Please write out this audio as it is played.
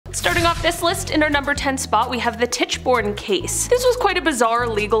Starting off this list, in our number 10 spot we have the Tichborne case. This was quite a bizarre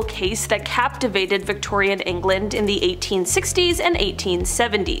legal case that captivated Victorian England in the 1860s and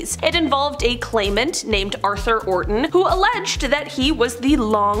 1870s. It involved a claimant named Arthur Orton who alleged that he was the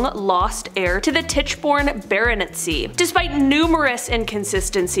long-lost heir to the Tichborne baronetcy. Despite numerous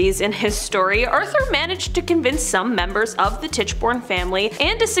inconsistencies in his story, Arthur managed to convince some members of the Tichborne family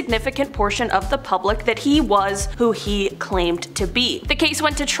and a significant portion of the public that he was who he claimed to be. The case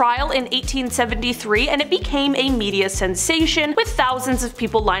went to trial in 1873 and it became a media sensation, with thousands of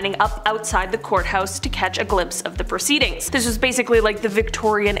people lining up outside the courthouse to catch a glimpse of the proceedings. This was basically like the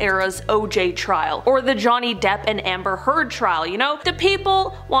Victorian era's OJ trial, or the Johnny Depp and Amber Heard trial, you know? The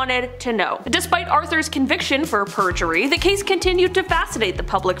people wanted to know. Despite Arthur's conviction for perjury, the case continued to fascinate the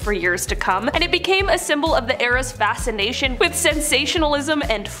public for years to come, and it became a symbol of the era's fascination with sensationalism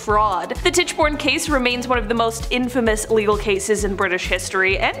and fraud. The Tichborne case remains one of the most infamous legal cases in British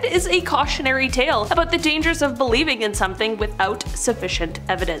history, and is a cautionary tale about the dangers of believing in something without sufficient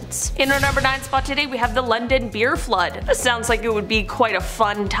evidence. In our number 9 spot today we have the London beer flood. This sounds like it would be quite a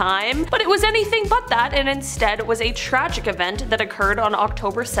fun time, but it was anything but that, and instead was a tragic event that occurred on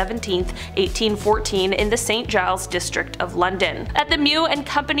October 17th, 1814 in the St. Giles district of London. At the Mew and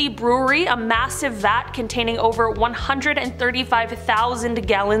Company brewery, a massive vat containing over 135,000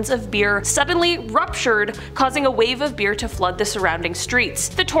 gallons of beer suddenly ruptured, causing a wave of beer to flood the surrounding streets.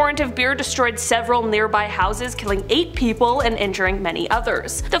 The torrent of beer destroyed several nearby houses, killing 8 people and injuring many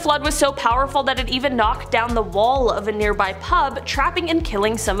others. The flood was so powerful that it even knocked down the wall of a nearby pub, trapping and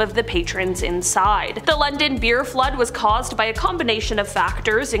killing some of the patrons inside. The London beer flood was caused by a combination of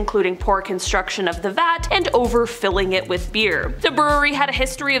factors, including poor construction of the vat and overfilling it with beer. The brewery had a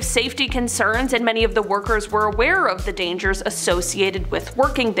history of safety concerns, and many of the workers were aware of the dangers associated with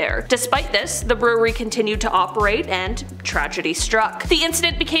working there. Despite this, the brewery continued to operate, and tragedy struck. The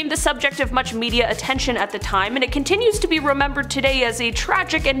incident became the subject of much media attention at the time, and it continues to be remembered today as a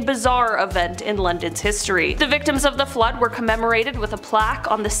tragic and bizarre event in London's history. The victims of the flood were commemorated with a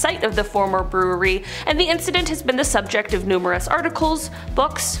plaque on the site of the former brewery, and the incident has been the subject of numerous articles,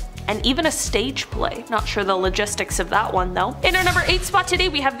 books, and even a stage play. Not sure the logistics of that one though. In our number 8 spot today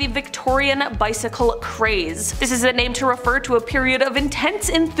we have the Victorian bicycle craze. This is a name to refer to a period of intense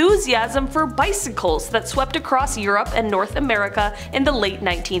enthusiasm for bicycles that swept across Europe and North America in the late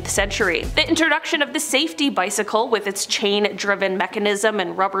 19th century. The introduction of the safety bicycle with its chain-driven mechanism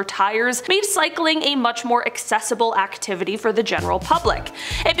and rubber tires made cycling a much more accessible activity for the general public.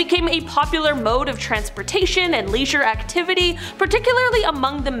 It became a popular mode of transportation and leisure activity, particularly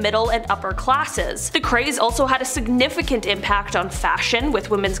among the middle and upper classes. The craze also had a significant impact on fashion, with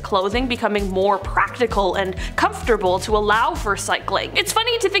women's clothing becoming more practical and comfortable to allow for cycling. It's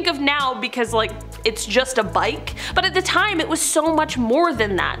funny to think of now because it's just a bike, but at the time it was so much more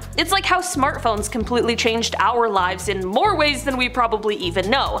than that. It's like how smartphones completely changed our lives in more ways than we probably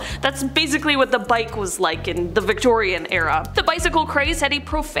even know. That's basically what the bike was like in the Victorian era. The bicycle craze had a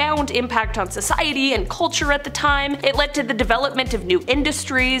profound impact on society and culture at the time. It led to the development of new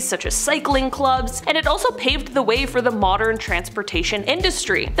industries such as cycling clubs, and it also paved the way for the modern transportation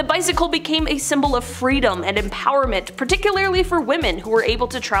industry. The bicycle became a symbol of freedom and empowerment, particularly for women who were able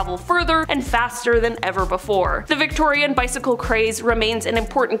to travel further and faster than ever before. The Victorian bicycle craze remains an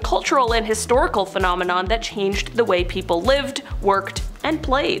important cultural and historical phenomenon that changed the way people lived, worked, and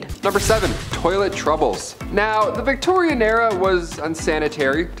played. Number 7. Toilet troubles. Now, the Victorian era was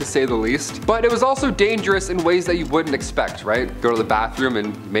unsanitary, to say the least, but it was also dangerous in ways that you wouldn't expect, right? Go to the bathroom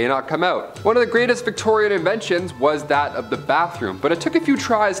and may not come out. One of the greatest Victorian inventions was that of the bathroom, but it took a few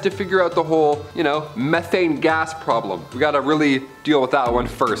tries to figure out the whole, methane gas problem. We gotta really deal with that one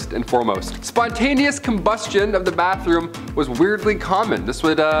first and foremost. Spontaneous combustion of the bathroom was weirdly common. This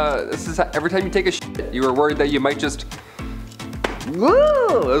is every time you take a shit, you were worried that you might just Woo!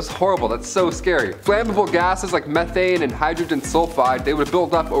 That was horrible. That's so scary. Flammable gases like methane and hydrogen sulfide, they would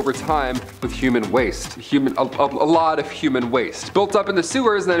build up over time with human waste. A lot of human waste. Built up in the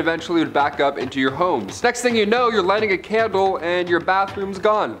sewers and then eventually would back up into your homes. Next thing you know, you're lighting a candle and your bathroom's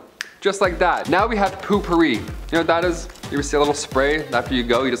gone. Just like that. Now we have poopery. You know what that is? You ever see a little spray after you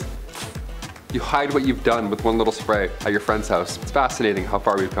go? You hide what you've done with one little spray at your friend's house. It's fascinating how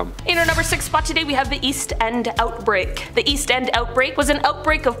far we've come. In our number 6 spot today we have the East End outbreak. The East End outbreak was an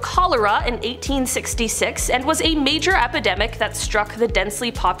outbreak of cholera in 1866 and was a major epidemic that struck the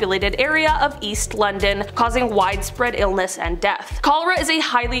densely populated area of East London, causing widespread illness and death. Cholera is a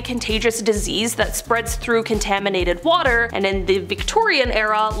highly contagious disease that spreads through contaminated water, and in the Victorian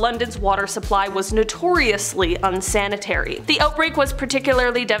era, London's water supply was notoriously unsanitary. The outbreak was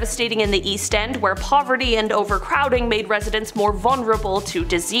particularly devastating in the East End, End, where poverty and overcrowding made residents more vulnerable to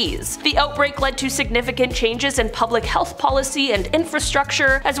disease. The outbreak led to significant changes in public health policy and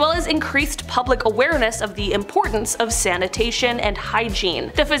infrastructure, as well as increased public awareness of the importance of sanitation and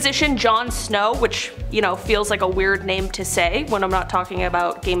hygiene. The physician Jon Snow, which, feels like a weird name to say when I'm not talking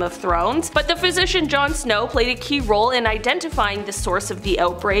about Game of Thrones, but the physician Jon Snow played a key role in identifying the source of the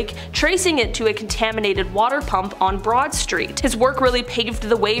outbreak, tracing it to a contaminated water pump on Broad Street. His work really paved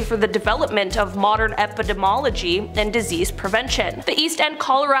the way for the development of modern epidemiology and disease prevention. The East End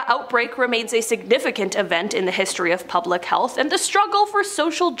cholera outbreak remains a significant event in the history of public health and the struggle for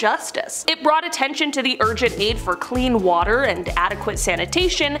social justice. It brought attention to the urgent need for clean water and adequate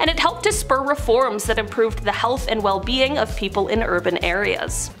sanitation, and it helped to spur reforms that improved the health and well-being of people in urban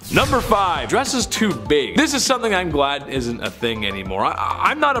areas. Number 5. Dresses too big. This is something I'm glad isn't a thing anymore.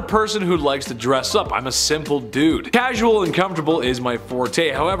 I'm not a person who likes to dress up. I'm a simple dude. Casual and comfortable is my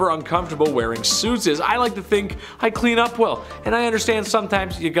forte. However uncomfortable wearing suits is, I like to think I clean up well. And I understand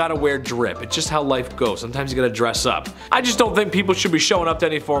sometimes you gotta wear drip. It's just how life goes. Sometimes you gotta dress up. I just don't think people should be showing up to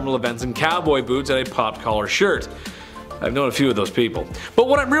any formal events in cowboy boots and a popped collar shirt. I've known a few of those people. But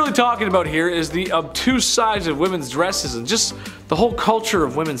what I'm really talking about here is the obtuse size of women's dresses and just the whole culture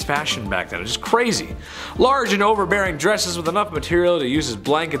of women's fashion back then. It's just crazy. Large and overbearing dresses with enough material to use as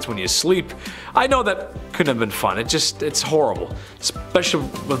blankets when you sleep. I know that couldn't have been fun. It's horrible. Especially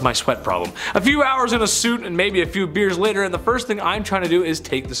with my sweat problem. A few hours in a suit and maybe a few beers later, and the first thing I'm trying to do is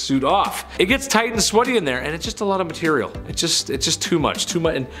take the suit off. It gets tight and sweaty in there, and it's just a lot of material. It's just too much.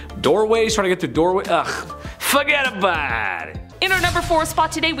 And doorways, trying to get through doorway. Ugh. Forget about it. In our number 4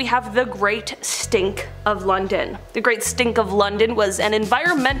 spot today, we have the Great Stink of London. The Great Stink of London was an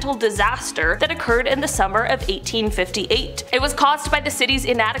environmental disaster that occurred in the summer of 1858. It was caused by the city's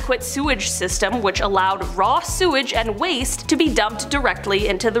inadequate sewage system, which allowed raw sewage and waste to be dumped directly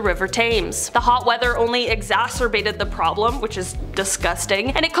into the River Thames. The hot weather only exacerbated the problem, which is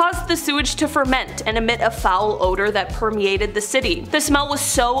disgusting, and it caused the sewage to ferment and emit a foul odor that permeated the city. The smell was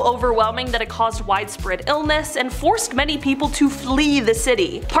so overwhelming that it caused widespread illness and forced many people to flee the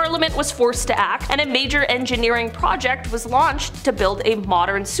city. Parliament was forced to act, and a major engineering project was launched to build a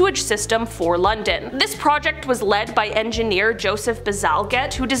modern sewage system for London. This project was led by engineer Joseph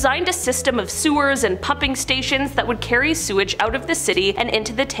Bazalgette, who designed a system of sewers and pumping stations that would carry sewage out of the city and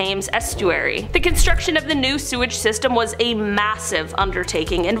into the Thames estuary. The construction of the new sewage system was a massive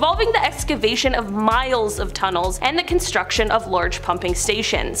undertaking, involving the excavation of miles of tunnels and the construction of large pumping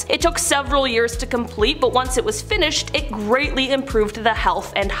stations. It took several years to complete, but once it was finished, it greatly improved the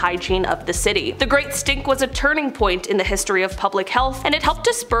health and hygiene of the city. The Great Stink was a turning point in the history of public health, and it helped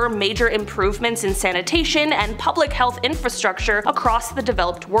to spur major improvements in sanitation and public health infrastructure across the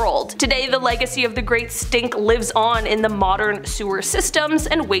developed world. Today, the legacy of the Great Stink lives on in the modern sewer systems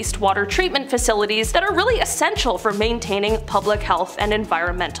and wastewater treatment facilities that are really essential for maintaining public health and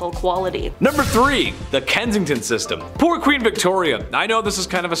environmental quality. Number 3. The Kensington system. Poor Queen Victoria. I know this is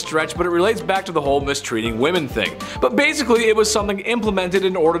kind of a stretch, but it relates back to the whole mistreating women thing. But basically, it was something implemented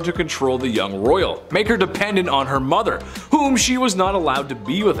in order to control the young royal, make her dependent on her mother, whom she was not allowed to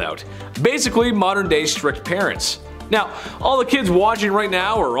be without. Basically, modern day strict parents. Now, all the kids watching right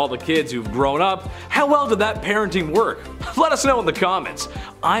now, or all the kids who've grown up, how well did that parenting work? Let us know in the comments.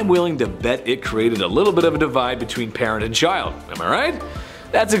 I'm willing to bet it created a little bit of a divide between parent and child, am I right?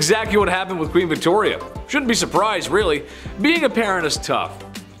 That's exactly what happened with Queen Victoria. Shouldn't be surprised, really. Being a parent is tough.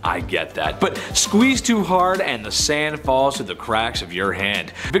 I get that, but squeeze too hard and the sand falls through the cracks of your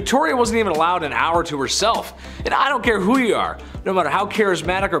hand. Victoria wasn't even allowed an hour to herself, and I don't care who you are, no matter how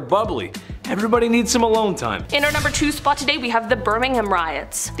charismatic or bubbly. Everybody needs some alone time. In our number 2 spot today, we have the Birmingham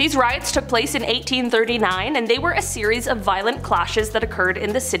riots. These riots took place in 1839, and they were a series of violent clashes that occurred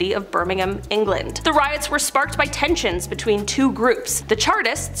in the city of Birmingham, England. The riots were sparked by tensions between two groups: the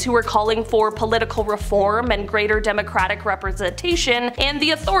Chartists, who were calling for political reform and greater democratic representation, and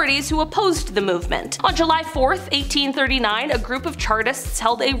the authorities who opposed the movement. On July 4th, 1839, a group of Chartists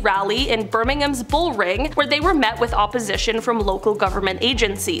held a rally in Birmingham's Bull Ring, where they were met with opposition from local government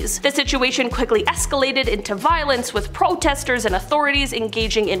agencies. The situation quickly escalated into violence, with protesters and authorities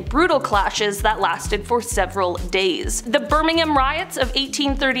engaging in brutal clashes that lasted for several days. The Birmingham riots of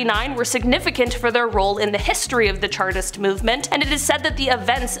 1839 were significant for their role in the history of the Chartist movement, and it is said that the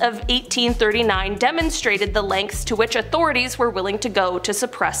events of 1839 demonstrated the lengths to which authorities were willing to go to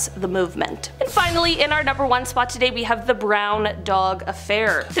suppress the movement. And finally, in our number 1 spot today, we have the Brown Dog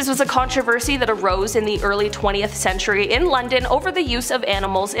Affair. This was a controversy that arose in the early 20th century in London over the use of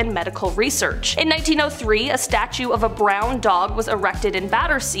animals in medical research. In 1903, a statue of a brown dog was erected in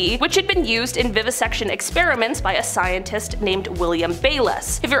Battersea, which had been used in vivisection experiments by a scientist named William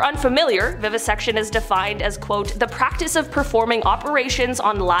Bayliss. If you're unfamiliar, vivisection is defined as, quote, the practice of performing operations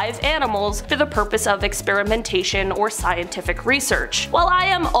on live animals for the purpose of experimentation or scientific research. While I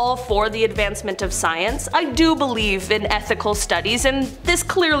am all for the advancement of science, I do believe in ethical studies, and this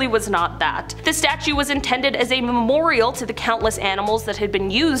clearly was not that. The statue was intended as a memorial to the countless animals that had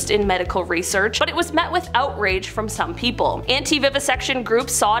been used in medical research, but it was met with outrage from some people. Anti-vivisection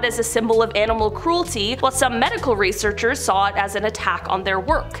groups saw it as a symbol of animal cruelty, while some medical researchers saw it as an attack on their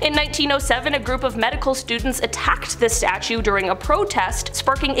work. In 1907, a group of medical students attacked the statue during a protest,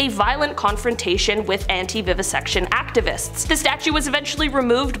 sparking a violent confrontation with anti-vivisection activists. The statue was eventually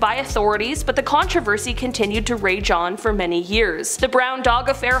removed by authorities, but the controversy continued to rage on for many years. The brown dog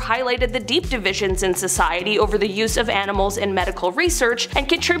affair highlighted the deep divisions in society over the use of animals in medical research and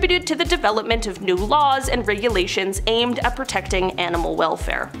contributed to the development of new laws and regulations aimed at protecting animal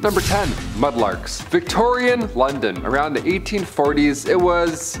welfare. Number 10. Mudlarks. Victorian London. Around the 1840s, it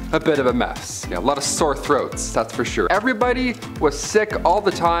was a bit of a mess. Yeah, a lot of sore throats, that's for sure. Everybody was sick all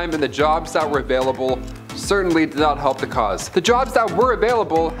the time, and the jobs that were available certainly did not help the cause. The jobs that were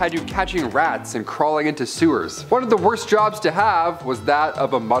available had you catching rats and crawling into sewers. One of the worst jobs to have was that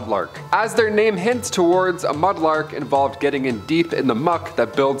of a mudlark. As their name hints towards, a mudlark involved getting in deep in the muck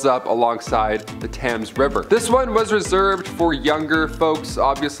that builds up alongside the Thames River. This one was reserved for younger folks,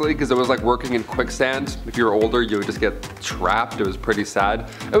 obviously, because it was like working in quicksand. If you were older, you would just get trapped. It was pretty sad.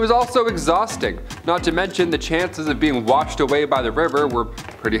 It was also exhausting, not to mention the chances of being washed away by the river were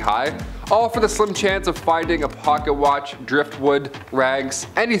pretty high. All for the slim chance of finding a pocket watch, driftwood, rags,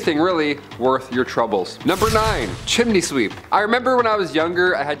 anything really worth your troubles. Number 9. Chimney sweep. I remember when I was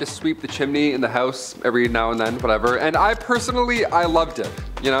younger, I had to sweep the chimney in the house every now and then, whatever, and I loved it.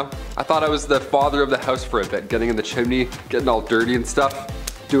 You know, I thought I was the father of the house for a bit, getting in the chimney, getting all dirty and stuff,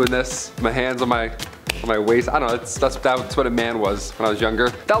 doing this, my hands on my waist. I don't know, that's what a man was when I was younger.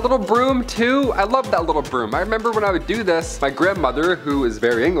 That little broom too, I loved that little broom. I remember when I would do this, my grandmother, who is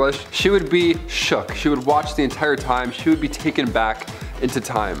very English, she would be shook. She would watch the entire time. She would be taken back into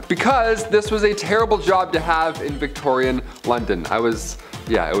time. Because this was a terrible job to have in Victorian London. it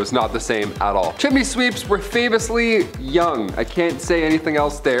was not the same at all. Chimney sweeps were famously young. I can't say anything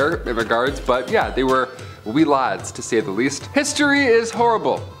else there in regards, but yeah, they were wee lads, to say the least. History is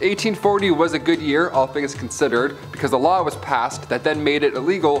horrible. 1840 was a good year, all things considered, because a law was passed that then made it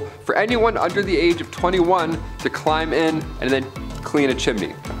illegal for anyone under the age of 21 to climb in and then clean a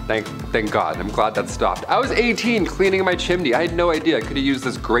chimney. Thank God, I'm glad that stopped. I was 18 cleaning my chimney. I had no idea I could have used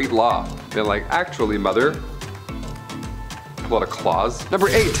this great law. Been like, actually, mother, a lot of claws. Number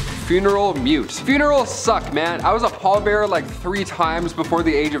 8, funeral mute. Funerals suck, man. I was a pallbearer like 3 times before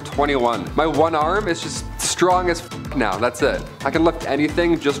the age of 21. My one arm is just strong as f now, that's it. I can lift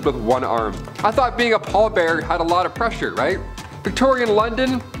anything just with one arm. I thought being a pallbearer had a lot of pressure, right? Victorian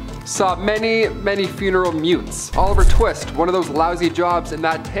London saw many funeral mutes. Oliver Twist, one of those lousy jobs in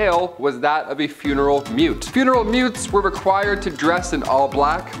that tale, was that of a funeral mute. Funeral mutes were required to dress in all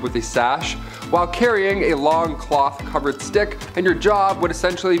black with a sash while carrying a long cloth covered stick, and your job would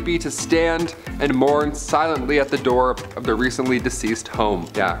essentially be to stand and mourn silently at the door of the recently deceased home.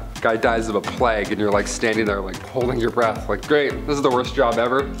 Yeah, guy dies of a plague and you're like standing there like holding your breath like, great, this is the worst job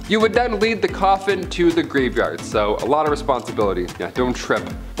ever. You would then lead the coffin to the graveyard, so a lot of responsibility. Yeah, don't trip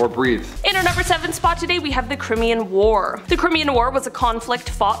or breathe. In our number 7 spot today, we have the Crimean War. The Crimean War was a conflict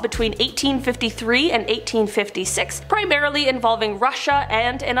fought between 1853 and 1856, primarily involving Russia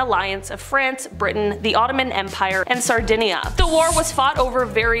and an alliance of France, Britain, the Ottoman Empire, and Sardinia. The war was fought over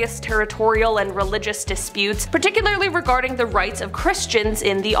various territorial and religious disputes, particularly regarding the rights of Christians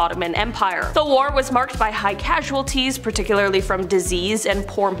in the Ottoman Empire. The war was marked by high casualties, particularly from disease and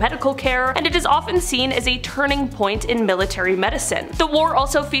poor medical care, and it is often seen as a turning point in military medicine. The war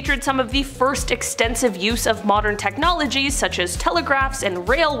also featured some of the first extensive use of modern technologies such as telegraphs and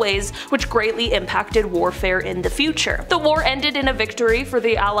railways, which greatly impacted warfare in the future. The war ended in a victory for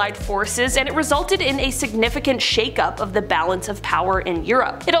the Allied forces, and it resulted in a significant shakeup of the balance of power in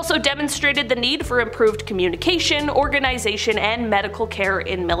Europe. It also demonstrated the need for improved communication, organization, and medical care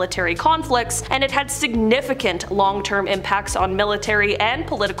in military conflicts, and it had significant long-term impacts on military and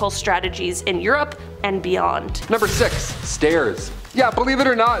political strategies in Europe and beyond. Number 6, stairs. Yeah, believe it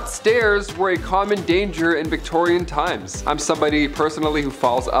or not, stairs were a common danger in Victorian times. I'm somebody personally who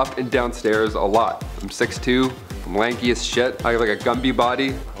falls up and down stairs a lot. I'm 6'2". I'm lanky as shit. I have like a Gumby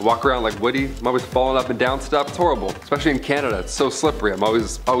body. I walk around like Woody. I'm always falling up and down stuff. It's horrible. Especially in Canada. It's so slippery. I'm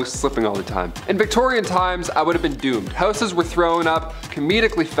always slipping all the time. In Victorian times, I would have been doomed. Houses were thrown up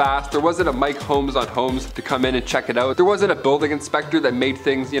comedically fast. There wasn't a Mike Holmes on Homes to come in and check it out. There wasn't a building inspector that made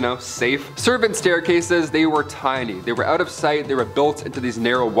things, you know, safe. Servant staircases, they were tiny. They were out of sight. They were built into these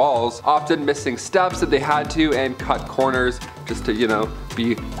narrow walls, often missing steps if they had to, and cut corners just to, you know,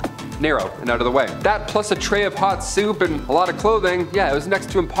 be narrow and out of the way. That plus a tray of hot soup and a lot of clothing, yeah, it was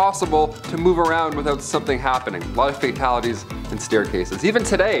next to impossible to move around without something happening. A lot of fatalities in staircases. Even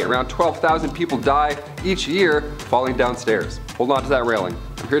today, around 12,000 people die each year falling downstairs. Hold on to that railing.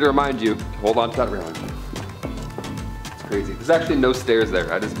 I'm here to remind you to hold on to that railing. It's crazy. There's actually no stairs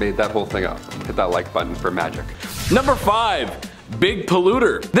there. I just made that whole thing up. Hit that like button for magic. Number 5. Big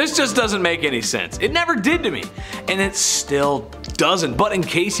polluter. This just doesn't make any sense. It never did to me, and it still doesn't. But in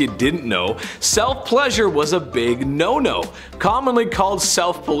case you didn't know, self-pleasure was a big no-no, commonly called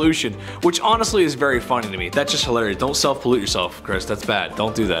self-pollution, which honestly is very funny to me. That's just hilarious. Don't self-pollute yourself, Chris. That's bad.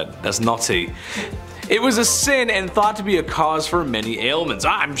 Don't do that. That's naughty. It was a sin and thought to be a cause for many ailments.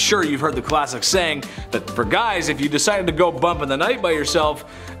 I'm sure you've heard the classic saying that for guys, if you decided to go bump in the night by yourself,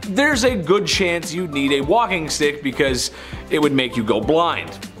 there's a good chance you'd need a walking stick because it would make you go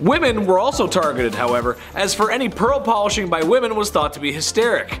blind. Women were also targeted, however, as for any pearl polishing by women was thought to be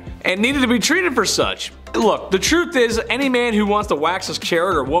hysteric and needed to be treated for such. Look, the truth is, any man who wants to wax his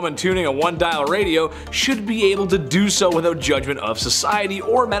carrot or woman tuning a one-dial radio should be able to do so without judgment of society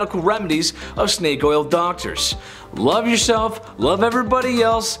or medical remedies of snake oil doctors. Love yourself, love everybody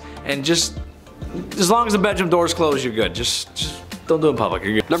else, and just as long as the bedroom door's closed, you're good. Just don't do it in public,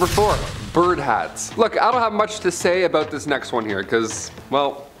 you're good. Number 4, bird hats. Look, I don't have much to say about this next one here because,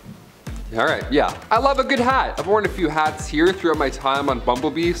 well, alright, yeah. I love a good hat. I've worn a few hats here throughout my time on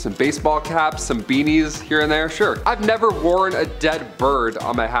Bumblebee, some baseball caps, some beanies here and there, sure. I've never worn a dead bird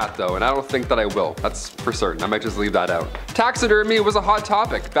on my hat though, and I don't think that I will. That's for certain. I might just leave that out. Taxidermy was a hot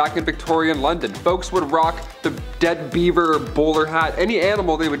topic back in Victorian London. Folks would rock the dead beaver or bowler hat, any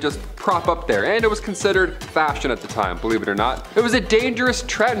animal they would just prop up there, and it was considered fashion at the time, believe it or not. It was a dangerous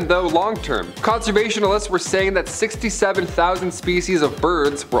trend though long term. Conservationists were saying that 67,000 species of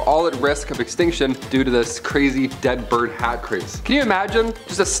birds were all at risk of extinction due to this crazy dead bird hat craze. Can you imagine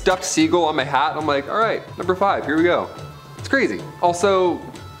just a stuffed seagull on my hat? I'm like, all right, number 5, here we go. It's crazy. Also,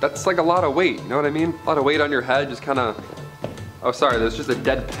 that's like a lot of weight, you know what I mean? A lot of weight on your head, just kind of. Oh sorry, there's just a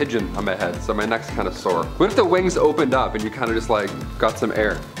dead pigeon on my head, so my neck's kind of sore. What if the wings opened up and you kind of just like got some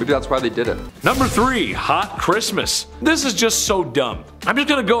air? Maybe that's why they did it. Number 3, hot Christmas. This is just so dumb. I'm just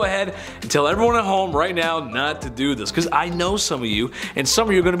gonna go ahead and tell everyone at home right now not to do this, because I know some of you, and some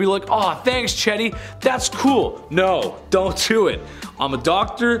of you are gonna be like, oh, thanks, Chetty, that's cool. No, don't do it. I'm a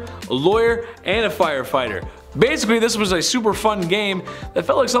doctor, a lawyer, and a firefighter. Basically, this was a super fun game that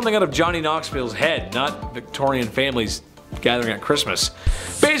felt like something out of Johnny Knoxville's head, not Victorian families gathering at Christmas.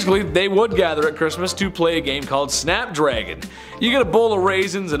 Basically, they would gather at Christmas to play a game called Snapdragon. You get a bowl of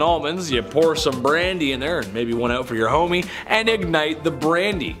raisins and almonds, you pour some brandy in there, and maybe one out for your homie, and ignite the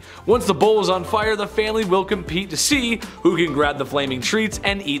brandy. Once the bowl is on fire, the family will compete to see who can grab the flaming treats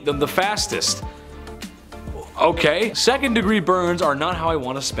and eat them the fastest. Okay, second-degree burns are not how I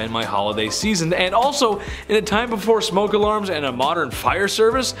want to spend my holiday season, and also, in a time before smoke alarms and a modern fire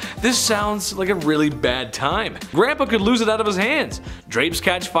service, this sounds like a really bad time. Grandpa could lose it out of his hands. Drapes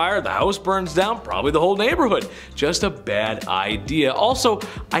catch fire, the house burns down, probably the whole neighborhood. Just a bad idea. Also,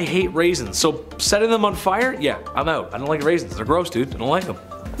 I hate raisins, so setting them on fire? Yeah, I'm out. I don't like raisins. They're gross, dude. I don't like them.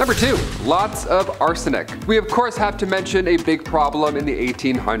 Number 2, lots of arsenic. We of course have to mention a big problem in the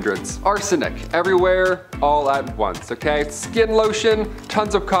 1800s. Arsenic, everywhere, all at once, okay? Skin lotion,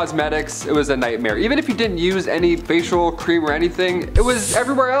 tons of cosmetics, it was a nightmare. Even if you didn't use any facial cream or anything, it was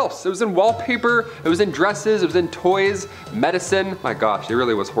everywhere else. It was in wallpaper, it was in dresses, it was in toys, medicine. My gosh, it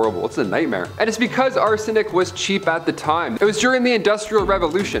really was horrible. It's a nightmare. And it's because arsenic was cheap at the time. It was during the Industrial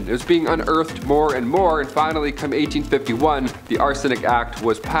Revolution. It was being unearthed more and more, and finally, come 1851, the Arsenic Act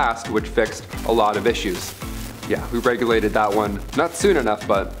was passed, which fixed a lot of issues. Yeah, we regulated that one. Not soon enough,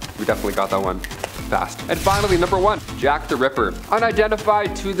 but we definitely got that one fast. And finally, number 1, Jack the Ripper.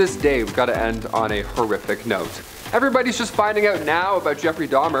 Unidentified to this day. We've got to end on a horrific note. Everybody's just finding out now about Jeffrey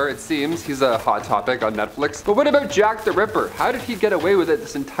Dahmer, it seems. He's a hot topic on Netflix. But what about Jack the Ripper? How did he get away with it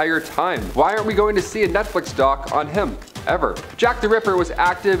this entire time? Why aren't we going to see a Netflix doc on him? Ever. Jack the Ripper was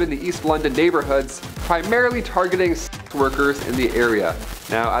active in the East London neighborhoods, primarily targeting workers in the area.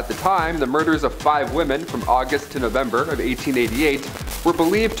 Now, at the time, the murders of 5 women from August to November of 1888 were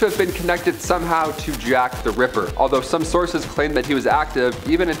believed to have been connected somehow to Jack the Ripper, although some sources claim that he was active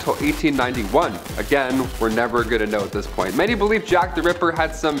even until 1891. Again, we're never going to know at this point. Many believe Jack the Ripper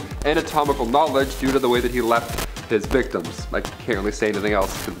had some anatomical knowledge due to the way that he left his victims. I can't really say anything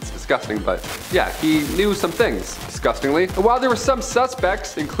else because it's disgusting, but yeah, he knew some things, disgustingly. And while there were some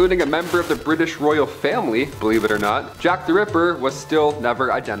suspects, including a member of the British royal family, believe it or not, Jack the Ripper was still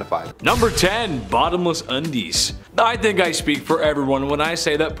never identified. Number 10. Bottomless undies. I think I speak for everyone when I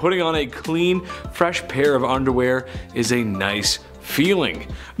say that putting on a clean, fresh pair of underwear is a nice feeling.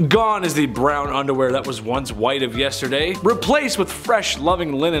 Gone is the brown underwear that was once white of yesterday, replaced with fresh,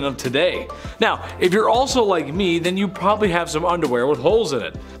 loving linen of today. Now, if you're also like me, then you probably have some underwear with holes in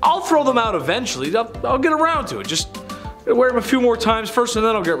it. I'll throw them out eventually. I'll get around to it. Just wear them a few more times first and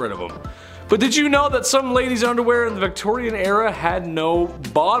then I'll get rid of them. But did you know that some ladies' underwear in the Victorian era had no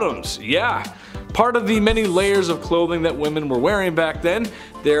bottoms? Yeah. Part of the many layers of clothing that women were wearing back then,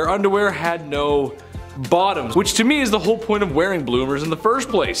 their underwear had no bottoms, which to me is the whole point of wearing bloomers in the first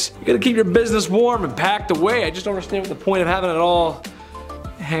place. You gotta keep your business warm and packed away. I just don't understand what the point of having it all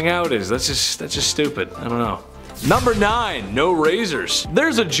hang out is. That's just stupid. I don't know. Number 9. No razors.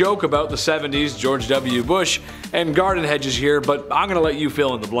 There's a joke about the 70s, George W. Bush, and garden hedges here, but I'm gonna let you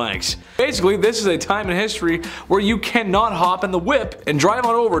fill in the blanks. Basically, this is a time in history where you cannot hop in the whip and drive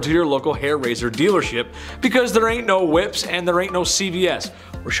on over to your local hair razor dealership because there ain't no whips and there ain't no CVS.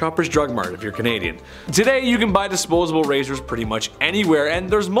 Or Shoppers Drug Mart if you're Canadian. Today you can buy disposable razors pretty much anywhere and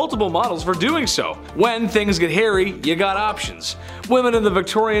there's multiple models for doing so. When things get hairy, you got options. Women in the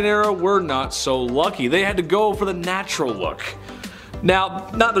Victorian era were not so lucky. They had to go for the natural look. Now,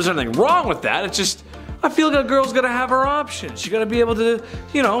 not that there's anything wrong with that, it's just I feel like a girl's gotta have her options. She gotta be able to,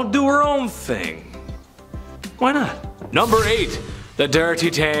 you know, do her own thing. Why not? Number 8. The dirty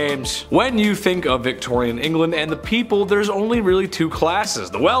Thames. When you think of Victorian England and the people, there's only really 2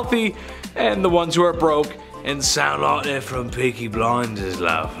 classes, the wealthy and the ones who are broke and sound like they're from Peaky Blinders,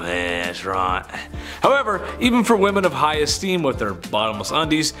 love. Yeah, that's right. However, even for women of high esteem with their bottomless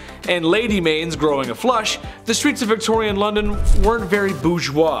undies and lady maidens growing a flush, the streets of Victorian London weren't very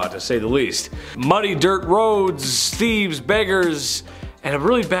bourgeois, to say the least. Muddy dirt roads, thieves, beggars, and a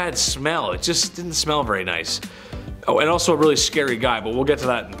really bad smell. It just didn't smell very nice. Oh, and also a really scary guy, but we'll get to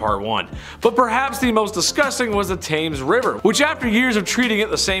that in part 1. But perhaps the most disgusting was the Thames River, which after years of treating it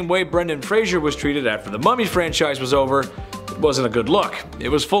the same way Brendan Fraser was treated after the Mummy franchise was over, it wasn't a good look. It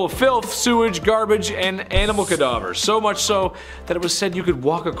was full of filth, sewage, garbage, and animal cadavers, so much so that it was said you could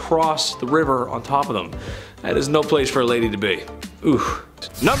walk across the river on top of them. That is no place for a lady to be. Ooh.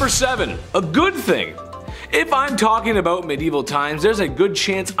 Number 7. A good thing. If I'm talking about medieval times, there's a good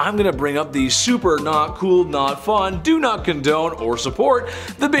chance I'm gonna bring up the super not cool, not fun, do not condone or support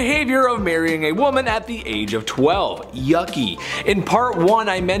the behavior of marrying a woman at the age of 12. Yucky. In part 1,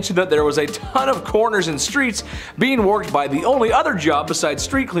 I mentioned that there was a ton of corners and streets being worked by the only other job besides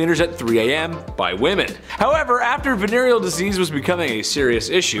street cleaners at 3 AM by women. However, after venereal disease was becoming a serious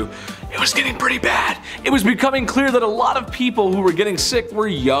issue, it was getting pretty bad. It was becoming clear that a lot of people who were getting sick were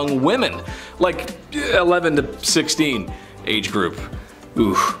young women, like 11 to 16 age group.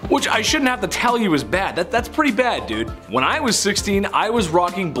 Ooh. Which I shouldn't have to tell you is bad. That's pretty bad, dude. When I was 16, I was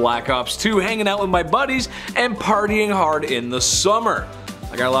rocking Black Ops 2, hanging out with my buddies, and partying hard in the summer.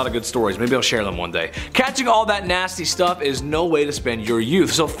 I got a lot of good stories, maybe I'll share them one day. Catching all that nasty stuff is no way to spend your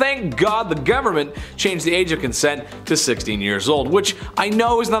youth, so thank God the government changed the age of consent to 16 years old, which I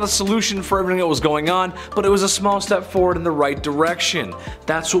know is not a solution for everything that was going on, but it was a small step forward in the right direction.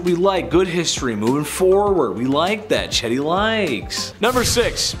 That's what we like, good history, moving forward. We like that, Chetty likes. Number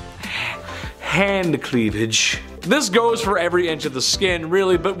 6. Hand cleavage. This goes for every inch of the skin,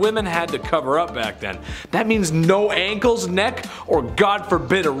 really, but women had to cover up back then. That means no ankles, neck, or God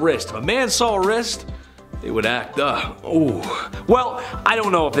forbid a wrist. If a man saw a wrist, they would act, ooh. Well, I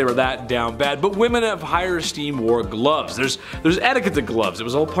don't know if they were that down bad, but women of higher esteem wore gloves. There's etiquette to gloves. It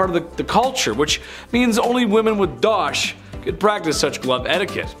was all part of the culture, which means only women with dosh could practice such glove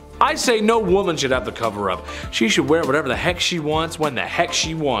etiquette. I say no woman should have to cover up. She should wear whatever the heck she wants when the heck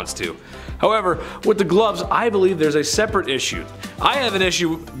she wants to. However, with the gloves, I believe there's a separate issue. I have an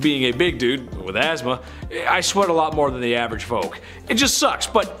issue being a big dude with asthma. I sweat a lot more than the average folk. It just sucks,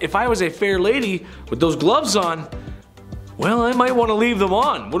 but if I was a fair lady with those gloves on, well, I might want to leave them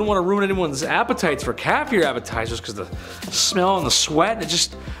on. Wouldn't want to ruin anyone's appetites for caviar appetizers because the smell and the sweat, it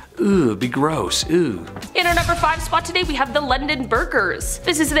just, Ooh, be gross, ooh. In our number 5 spot today, we have the London Burkers.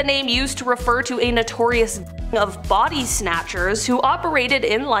 This is the name used to refer to a notorious gang of body snatchers who operated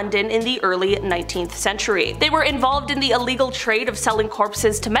in London in the early 19th century. They were involved in the illegal trade of selling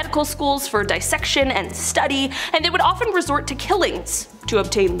corpses to medical schools for dissection and study, and they would often resort to killings to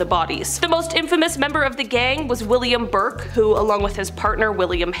obtain the bodies. The most infamous member of the gang was William Burke, who, along with his partner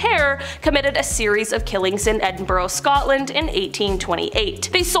William Hare, committed a series of killings in Edinburgh, Scotland in 1828.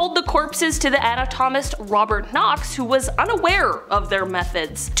 They sold the corpses to the anatomist Robert Knox, who was unaware of their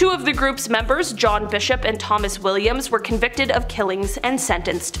methods. 2 of the group's members, John Bishop and Thomas Williams, were convicted of killings and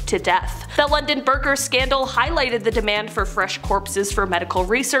sentenced to death. The London Burker scandal highlighted the demand for fresh corpses for medical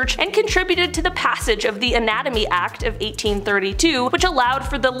research and contributed to the passage of the Anatomy Act of 1832, which allowed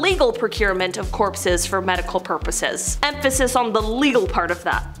for the legal procurement of corpses for medical purposes. Emphasis on the legal part of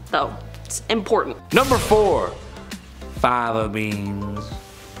that, though. It's important. Number 4. Fava beans.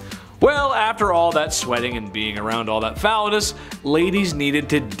 Well, after all that sweating and being around all that foulness, ladies needed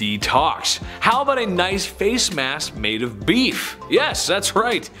to detox. How about a nice face mask made of beef? Yes, that's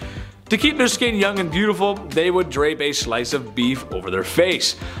right. To keep their skin young and beautiful, they would drape a slice of beef over their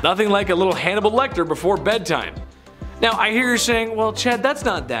face. Nothing like a little Hannibal Lecter before bedtime. Now, I hear you saying, well, Chad, that's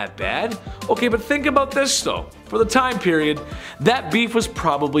not that bad. Okay, but think about this though. For the time period, that beef was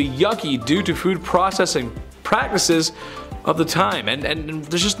probably yucky due to food processing practices of the time, and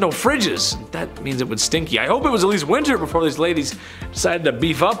there's just no fridges. That means it was stinky. I hope it was at least winter before these ladies decided to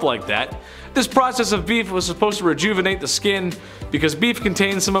beef up like that. This process of beef was supposed to rejuvenate the skin because beef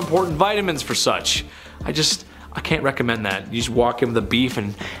contains some important vitamins for such. I can't recommend that. You just walk in with the beef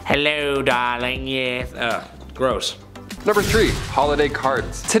and, hello darling, yes. Gross. Number 3, holiday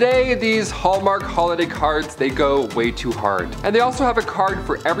cards. Today, these Hallmark holiday cards, they go way too hard. And they also have a card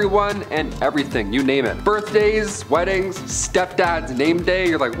for everyone and everything, you name it. Birthdays, weddings, stepdad's name day,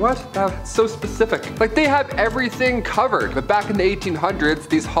 you're like, what? That's so specific. Like, they have everything covered. But back in the 1800s,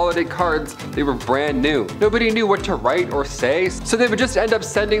 these holiday cards, they were brand new. Nobody knew what to write or say, so they would just end up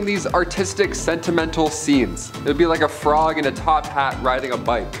sending these artistic, sentimental scenes. It would be like a frog in a top hat riding a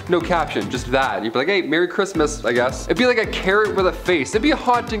bike. No caption, just that. You'd be like, hey, Merry Christmas, I guess. It'd be like a carrot with a face. It'd be a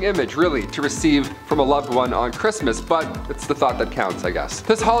haunting image, really, to receive from a loved one on Christmas, but it's the thought that counts, I guess.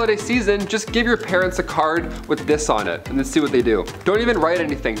 This holiday season, just give your parents a card with this on it, and then see what they do. Don't even write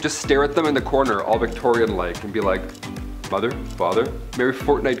anything, just stare at them in the corner, all Victorian-like, and be like, Mother, Father, Merry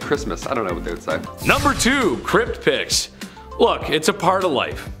Fortnight Christmas. I don't know what they would say. Number 2, crypt pics. Look, it's a part of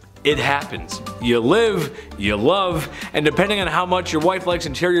life. It happens. You live, you love, and depending on how much your wife likes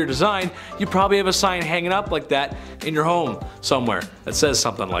interior design, you probably have a sign hanging up like that in your home somewhere that says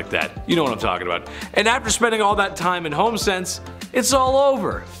something like that. You know what I'm talking about. And after spending all that time in HomeSense, it's all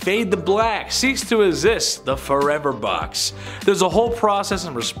over. Fade to black, cease to exist, the forever box. There's a whole process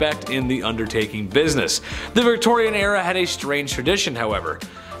and respect in the undertaking business. The Victorian era had a strange tradition, however.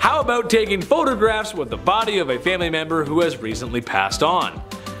 How about taking photographs with the body of a family member who has recently passed on?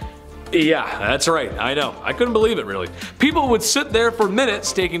 Yeah, that's right, I know. I couldn't believe it, really. People would sit there for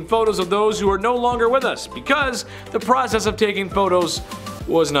minutes taking photos of those who are no longer with us because the process of taking photos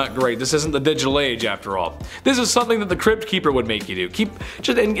was not great. This isn't the digital age, after all. This is something that the crypt keeper would make you do. Keep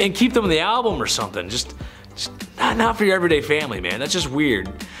them in the album or something. Just not for your everyday family, man. That's just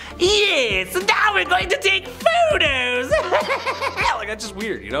weird. Yes, now we're going to take photos. Like, that's just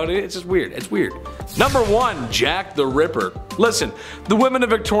weird, you know? It's just weird. It's weird. Number 1, Jack the Ripper. Listen, the women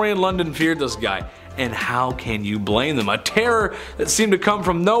of Victorian London feared this guy. And how can you blame them? A terror that seemed to come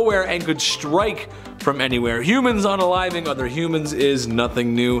from nowhere and could strike from anywhere. Humans unaliving other humans is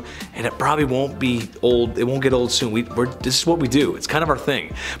nothing new, and it probably won't be old. It won't get old soon. This is what we do. It's kind of our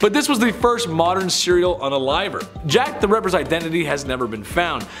thing. But this was the first modern serial unaliver. Jack the Ripper's identity has never been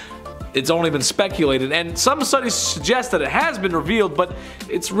found. It's only been speculated, and some studies suggest that it has been revealed, but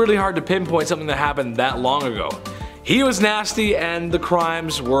it's really hard to pinpoint something that happened that long ago. He was nasty and the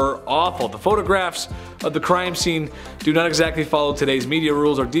crimes were awful. The photographs of the crime scene do not exactly follow today's media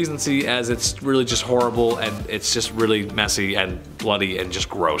rules or decency, as it's really just horrible and it's just really messy and bloody and just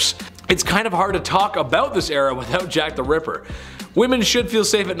gross. It's kind of hard to talk about this era without Jack the Ripper. Women should feel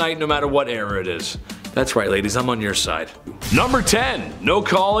safe at night no matter what era it is. That's right, ladies, I'm on your side. Number 10, no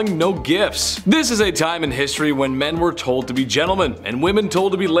calling, no gifts. This is a time in history when men were told to be gentlemen and women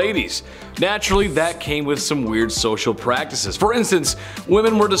told to be ladies. Naturally, that came with some weird social practices. For instance,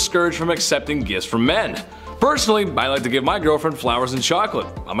 women were discouraged from accepting gifts from men. Personally, I like to give my girlfriend flowers and chocolate.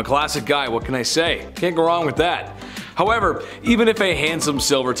 I'm a classic guy, what can I say? Can't go wrong with that. However, even if a handsome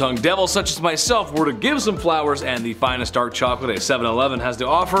silver-tongued devil such as myself were to give some flowers and the finest dark chocolate a 7-Eleven has to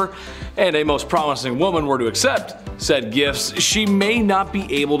offer, and a most promising woman were to accept said gifts, she may not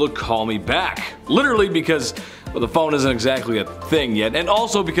be able to call me back. Literally because, well, the phone isn't exactly a thing yet, and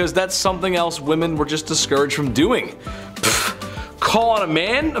also because that's something else women were just discouraged from doing. Call on a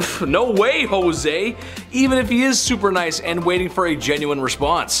man? No way, Jose, even if he is super nice and waiting for a genuine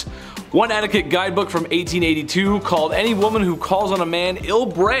response. One etiquette guidebook from 1882 called any woman who calls on a man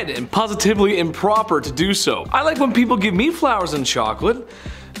ill-bred and positively improper to do so. I like when people give me flowers and chocolate.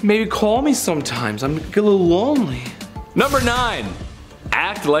 Maybe call me sometimes, I'm a little lonely. Number 9.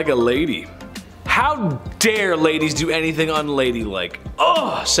 Act like a lady. How dare ladies do anything unladylike?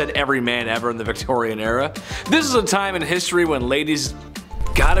 Ugh, said every man ever in the Victorian era. This is a time in history when ladies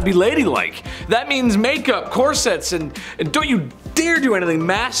gotta be ladylike. That means makeup, corsets, and don't you dare do anything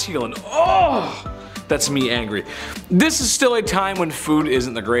masculine. Oh, that's me angry. This is still a time when food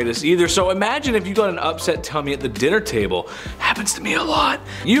isn't the greatest either, so imagine if you got an upset tummy at the dinner table. Happens to me a lot.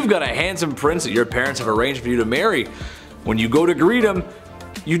 You've got a handsome prince that your parents have arranged for you to marry. When you go to greet him,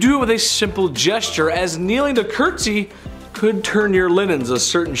 you do it with a simple gesture, as kneeling to curtsy could turn your linens a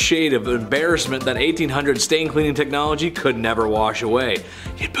certain shade of embarrassment that 1800 stain cleaning technology could never wash away.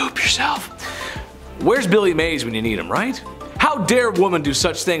 You'd poop yourself. Where's Billy Mays when you need him, right? How dare women do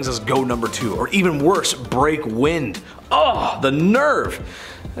such things as go number 2, or even worse, break wind? Oh, the nerve!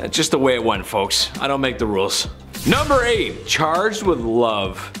 That's just the way it went, folks. I don't make the rules. Number 8. Charged with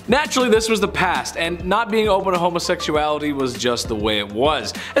love. Naturally, this was the past, and not being open to homosexuality was just the way it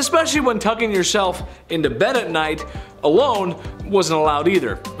was. Especially when tucking yourself into bed at night alone wasn't allowed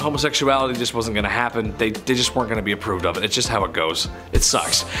either. Homosexuality just wasn't gonna happen. They just weren't gonna be approved of it. It's just how it goes. It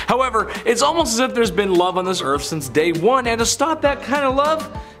sucks. However, it's almost as if there's been love on this earth since day one, and to stop that kind of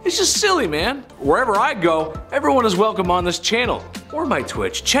love, it's just silly, man. Wherever I go, everyone is welcome on this channel. Or my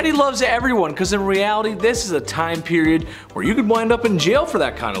Twitch. Chetty loves everyone, because in reality, this is a time period where you could wind up in jail for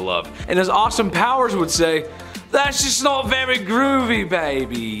that kind of love. And as Austin Powers would say, that's just not very groovy,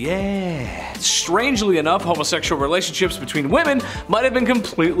 baby, yeah. Strangely enough, homosexual relationships between women might have been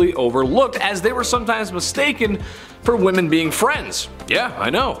completely overlooked, as they were sometimes mistaken for women being friends. Yeah, I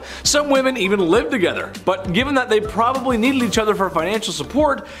know. Some women even lived together, but given that they probably needed each other for financial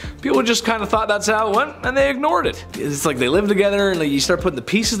support, people just kind of thought that's how it went, and they ignored it. It's like they live together, and like you start putting the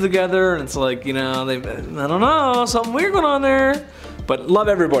pieces together, and it's like, you know, I don't know, something weird going on there. But love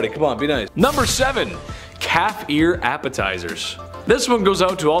everybody, come on, be nice. Number 7. Calf ear appetizers. This one goes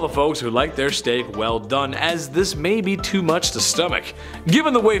out to all the folks who like their steak well done, as this may be too much to stomach.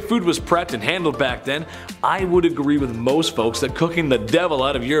 Given the way food was prepped and handled back then, I would agree with most folks that cooking the devil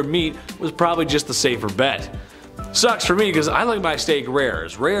out of your meat was probably just the safer bet. Sucks for me because I like my steak rare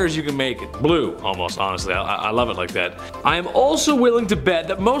as you can make it. Blue, almost, honestly. I love it like that. I am also willing to bet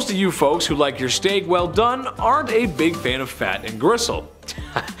that most of you folks who like your steak well done aren't a big fan of fat and gristle.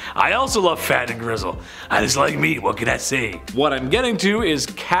 I also love fat and grizzle. I just like meat, what can I say? What I'm getting to is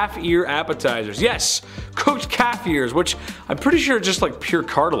calf ear appetizers. Yes, cooked calf ears, which I'm pretty sure are just like pure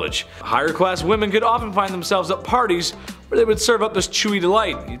cartilage. Higher class women could often find themselves at parties where they would serve up this chewy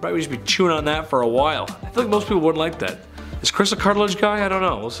delight. You'd probably just be chewing on that for a while. I feel like most people wouldn't like that. Is Chris a cartilage guy? I don't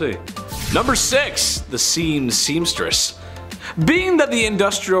know, we'll see. Number 6, the seamstress. Being that the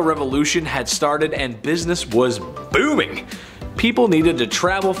Industrial Revolution had started and business was booming, people needed to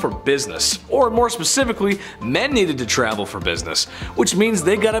travel for business, or more specifically, men needed to travel for business, which means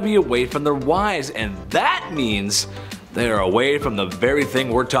they gotta be away from their wives, and that means they are away from the very thing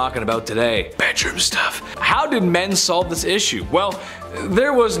we're talking about today, bedroom stuff. How did men solve this issue? Well,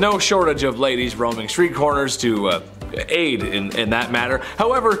 there was no shortage of ladies roaming street corners to aid in that matter.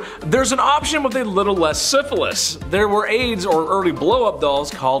 However, there's an option with a little less syphilis. There were aids or early blow-up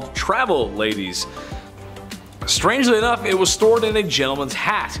dolls called travel ladies. Strangely enough, it was stored in a gentleman's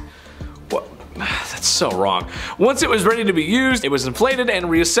hat. What? That's so wrong. Once it was ready to be used, it was inflated and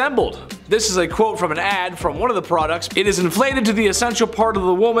reassembled. This is a quote from an ad from one of the products. It is inflated to the essential part of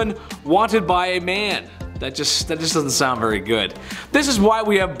the woman wanted by a man. That just doesn't sound very good. This is why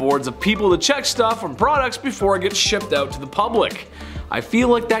we have boards of people to check stuff from products before it gets shipped out to the public. I feel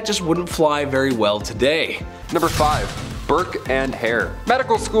like that just wouldn't fly very well today. Number 5. Burke and hair.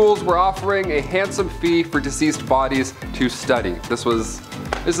 Medical schools were offering a handsome fee for deceased bodies to study. This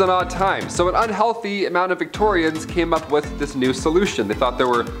is an odd time. So an unhealthy amount of Victorians came up with this new solution. They thought they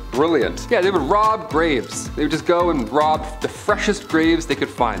were brilliant. Yeah, they would rob graves. They would just go and rob the freshest graves they could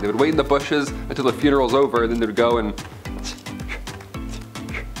find. They would wait in the bushes until the funeral's over, and then they would go and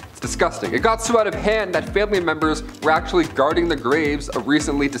disgusting. It got so out of hand that family members were actually guarding the graves of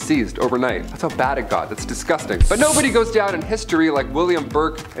recently deceased overnight. That's how bad it got. That's disgusting. But nobody goes down in history like William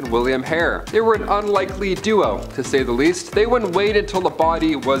Burke and William Hare. They were an unlikely duo, to say the least. They wouldn't wait until the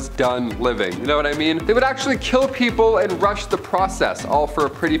body was done living. You know what I mean? They would actually kill people and rush the process, all for a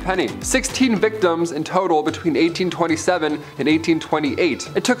pretty penny. 16 victims in total between 1827 and 1828.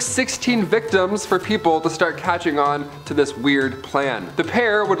 It took 16 victims for people to start catching on to this weird plan. The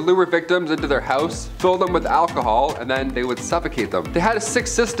pair would lure victims into their house, fill them with alcohol, and then they would suffocate them. They had a sick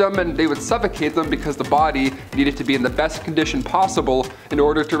system and they would suffocate them because the body needed to be in the best condition possible in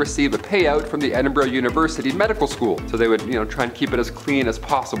order to receive a payout from the Edinburgh University Medical School. So they would, try and keep it as clean as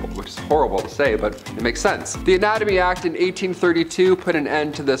possible, which is horrible to say, but it makes sense. The Anatomy Act in 1832 put an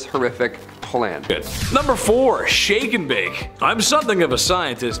end to this horrific plan. Good. Number 4, shake and bake. I'm something of a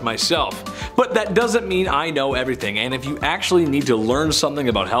scientist myself, but that doesn't mean I know everything, and if you actually need to learn something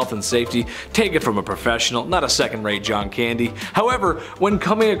about health and safety, take it from a professional, not a second-rate John Candy. However, when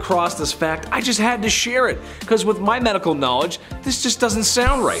coming across this fact, I just had to share it, because with my medical knowledge, this just doesn't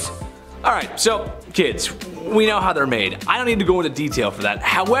sound right. Alright, so kids, we know how they're made. I don't need to go into detail for that.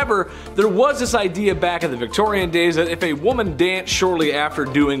 However, there was this idea back in the Victorian days that if a woman danced shortly after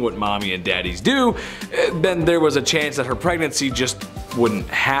doing what mommy and daddies do, then there was a chance that her pregnancy just wouldn't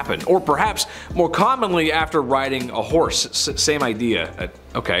happen. Or perhaps more commonly after riding a horse. Same idea.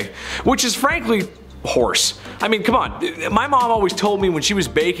 Okay. Which is frankly horse. I mean, come on. My mom always told me when she was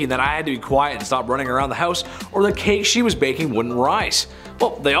baking that I had to be quiet and stop running around the house or the cake she was baking wouldn't rise.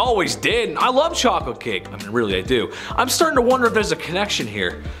 Well, they always did. I love chocolate cake. I mean, really, I do. I'm starting to wonder if there's a connection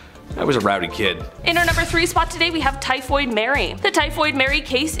here. I was a rowdy kid. In our number 3 spot today, we have Typhoid Mary. The Typhoid Mary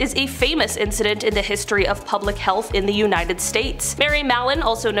case is a famous incident in the history of public health in the United States. Mary Mallon,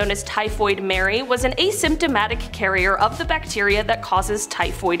 also known as Typhoid Mary, was an asymptomatic carrier of the bacteria that causes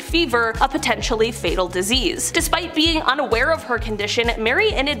typhoid fever, a potentially fatal disease. Despite being unaware of her condition,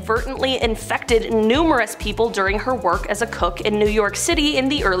 Mary inadvertently infected numerous people during her work as a cook in New York City in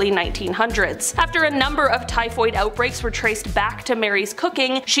the early 1900s. After a number of typhoid outbreaks were traced back to Mary's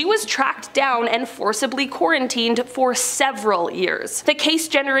cooking, she was tracked down and forcibly quarantined for several years. The case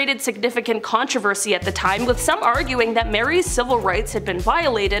generated significant controversy at the time, with some arguing that Mary's civil rights had been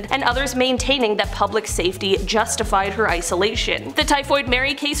violated and others maintaining that public safety justified her isolation. The Typhoid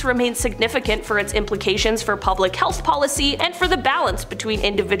Mary case remains significant for its implications for public health policy and for the balance between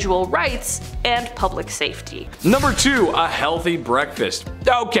individual rights and public safety. Number 2, a healthy breakfast.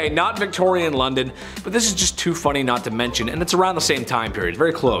 Okay, not Victorian London, but this is just too funny not to mention, and it's around the same time period,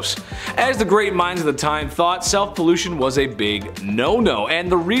 very close. As the great minds of the time thought, self-pollution was a big no-no, and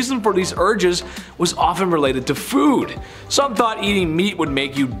the reason for these urges was often related to food. Some thought eating meat would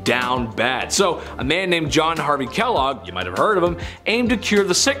make you down bad, so a man named John Harvey Kellogg, you might have heard of him, aimed to cure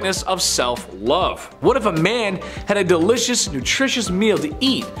the sickness of self-love. What if a man had a delicious, nutritious meal to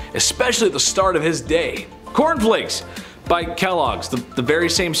eat, especially at the start of his day? Cornflakes by Kellogg's, the very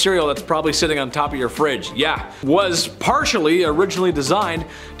same cereal that's probably sitting on top of your fridge, yeah, was partially originally designed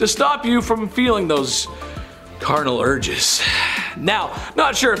to stop you from feeling those carnal urges. Now,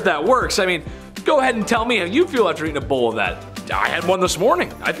 not sure if that works. I mean, go ahead and tell me how you feel after eating a bowl of that. I had one this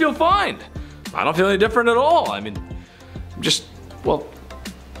morning. I feel fine. I don't feel any different at all. I mean, I'm just, well,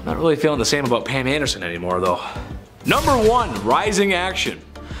 not really feeling the same about Pam Anderson anymore though. Number 1, rising action.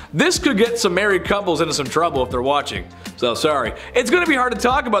 This could get some married couples into some trouble if they're watching. So sorry. It's gonna be hard to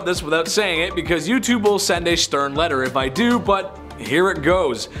talk about this without saying it because YouTube will send a stern letter if I do, but here it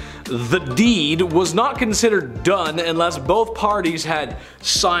goes. The deed was not considered done unless both parties had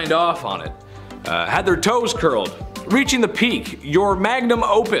signed off on it. Had their toes curled. Reaching the peak, your magnum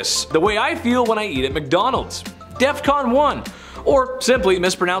opus, the way I feel when I eat at McDonald's. DEFCON 1. Or simply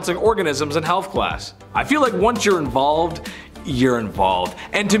mispronouncing organisms in health class. I feel like once you're involved, you're involved.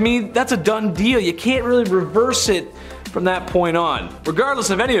 And to me, that's a done deal. You can't really reverse it from that point on, regardless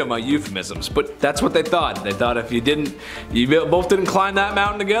of any of my euphemisms, but that's what they thought. They thought if you both didn't climb that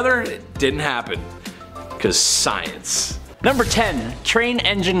mountain together, it didn't happen. 'Cause science. Number 10, train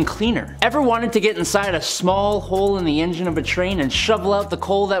engine cleaner. Ever wanted to get inside a small hole in the engine of a train and shovel out the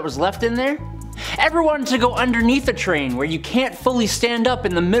coal that was left in there? Ever wanted to go underneath a train where you can't fully stand up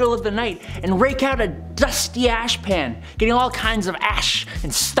in the middle of the night and rake out a dusty ash pan, getting all kinds of ash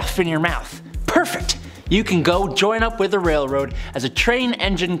and stuff in your mouth? Perfect! you can go join up with the railroad as a train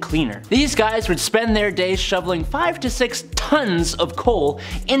engine cleaner. These guys would spend their days shoveling 5 to 6 tons of coal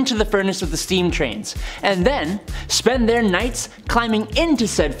into the furnace of the steam trains, and then spend their nights climbing into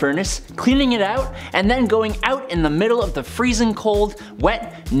said furnace, cleaning it out, and then going out in the middle of the freezing cold,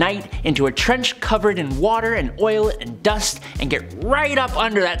 wet night into a trench covered in water and oil and dust, and get right up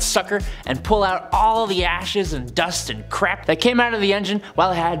under that sucker and pull out all the ashes and dust and crap that came out of the engine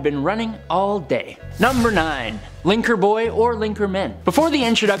while it had been running all day. Number 9. Linker boy or linker men. Before the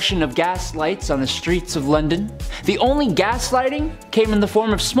introduction of gas lights on the streets of London, the only gaslighting came in the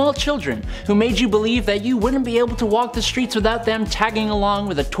form of small children who made you believe that you wouldn't be able to walk the streets without them tagging along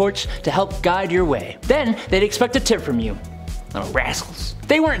with a torch to help guide your way. Then they'd expect a tip from you. Oh, rascals.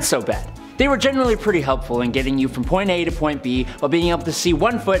 They weren't so bad. They were generally pretty helpful in getting you from point A to point B while being able to see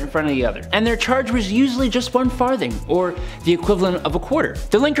one foot in front of the other. And their charge was usually just 1 farthing, or the equivalent of a quarter.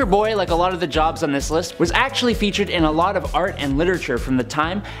 The linker boy, like a lot of the jobs on this list, was actually featured in a lot of art and literature from the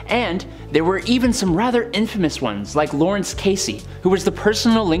time, and there were even some rather infamous ones, like Lawrence Casey, who was the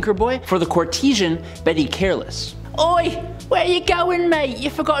personal linker boy for the courtesan Betty Careless. Oi! Where you going, mate? You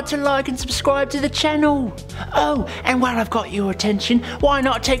forgot to like and subscribe to the channel. Oh, and while I've got your attention, why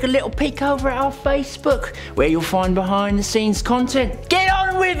not take a little peek over at our Facebook, where you'll find behind the scenes content. Get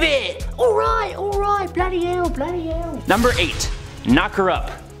on with it! Alright, bloody hell. Number 8. Knock her up.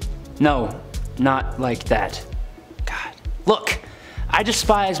 No, not like that. God. Look. I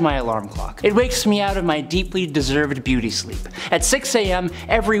despise my alarm clock. It wakes me out of my deeply deserved beauty sleep at 6 AM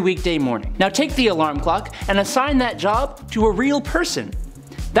every weekday morning. Now take the alarm clock and assign that job to a real person.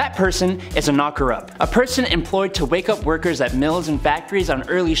 That person is a knocker up, a person employed to wake up workers at mills and factories on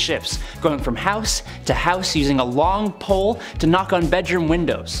early shifts, going from house to house using a long pole to knock on bedroom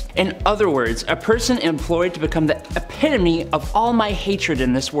windows. In other words, a person employed to become the epitome of all my hatred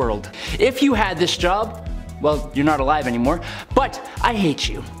in this world. If you had this job, well, you're not alive anymore, but I hate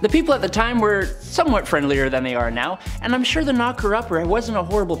you. The people at the time were somewhat friendlier than they are now, and I'm sure the knocker-upper wasn't a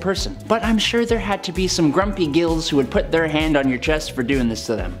horrible person, but I'm sure there had to be some grumpy gills who would put their hand on your chest for doing this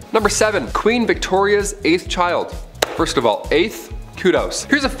to them. Number 7. Queen Victoria's 8th child. First of all, 8th? Kudos.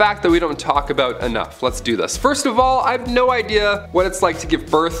 Here's a fact that we don't talk about enough. Let's do this. First of all, I have no idea what it's like to give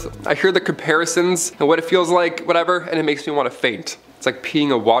birth. I hear the comparisons and what it feels like, whatever, and it makes me want to faint. It's like peeing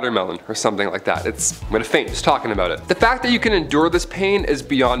a watermelon or something like that. I'm gonna faint just talking about it. The fact that you can endure this pain is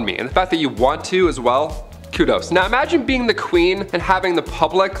beyond me, and the fact that you want to as well, kudos. Now imagine being the queen and having the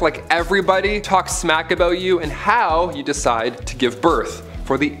public, like everybody, talk smack about you and how you decide to give birth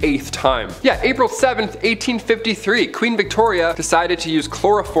for the 8th time. Yeah, April 7th, 1853, Queen Victoria decided to use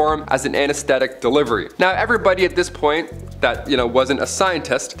chloroform as an anesthetic delivery. Now everybody at this point that, wasn't a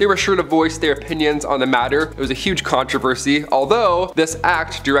scientist, they were sure to voice their opinions on the matter. It was a huge controversy, although this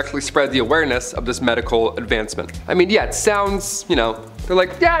act directly spread the awareness of this medical advancement. I mean, yeah, it sounds, they're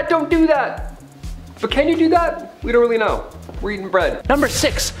like, yeah, don't do that. But can you do that? We don't really know. We're eating bread. Number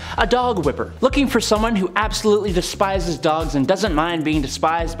 6, a dog whipper. Looking for someone who absolutely despises dogs and doesn't mind being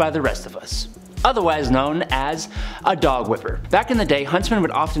despised by the rest of us. Otherwise known as a dog whipper. Back in the day, huntsmen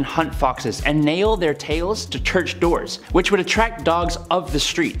would often hunt foxes and nail their tails to church doors, which would attract dogs of the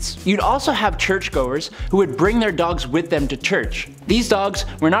streets. You'd also have churchgoers who would bring their dogs with them to church. These dogs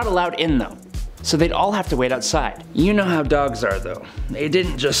were not allowed in though, so they'd all have to wait outside. You know how dogs are though. They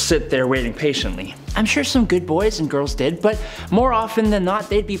didn't just sit there waiting patiently. I'm sure some good boys and girls did, but more often than not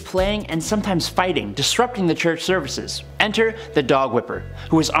they'd be playing and sometimes fighting, disrupting the church services. Enter the dog whipper,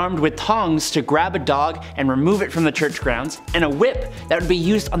 who was armed with tongs to grab a dog and remove it from the church grounds, and a whip that would be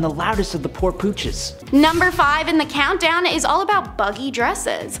used on the loudest of the poor pooches. Number 5 in the countdown is all about buggy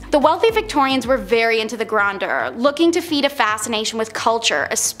dresses. The wealthy Victorians were very into the grandeur, looking to feed a fascination with culture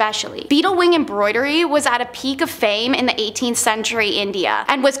especially. Beetle wing embroidery was at a peak of fame in the 18th century India,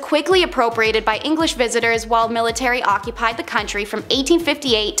 and was quickly appropriated by English visitors while military occupied the country from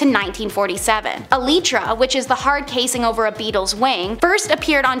 1858 to 1947. Elytra, which is the hard casing over a beetle's wing, first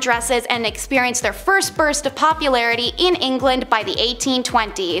appeared on dresses and experienced their first burst of popularity in England by the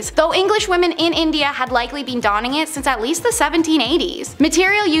 1820s, though English women in India had likely been donning it since at least the 1780s.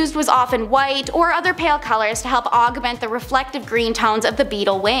 Material used was often white or other pale colors to help augment the reflective green tones of the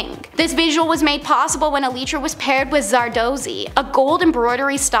beetle wing. This visual was made possible when elytra was paired with zardozi, a gold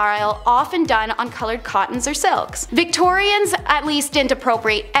embroidery style often done on colored cottons or silks. Victorians at least didn't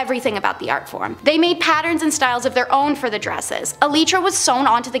appropriate everything about the art form. They made patterns and styles of their own for the dresses. Elytra was sewn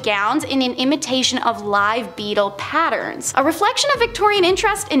onto the gowns in an imitation of live beetle patterns, a reflection of Victorian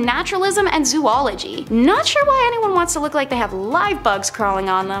interest in naturalism and zoology. Not sure why anyone wants to look like they have live bugs crawling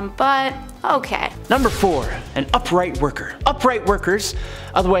on them, but Okay. Number 4, an upright worker. Upright workers,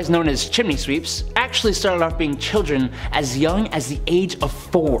 otherwise known as chimney sweeps, actually started off being children as young as the age of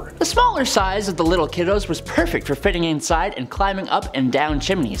 4. The smaller size of the little kiddos was perfect for fitting inside and climbing up and down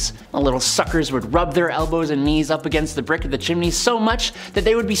chimneys. The little suckers would rub their elbows and knees up against the brick of the chimney so much that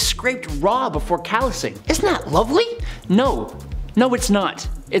they would be scraped raw before callousing. Isn't that lovely? No, it's not.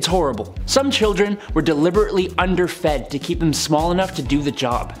 It's horrible. Some children were deliberately underfed to keep them small enough to do the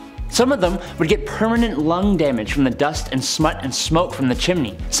job. Some of them would get permanent lung damage from the dust and smut and smoke from the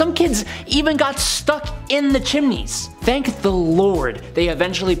chimney. Some kids even got stuck in the chimneys. Thank the Lord they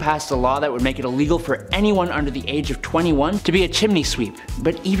eventually passed a law that would make it illegal for anyone under the age of 21 to be a chimney sweep.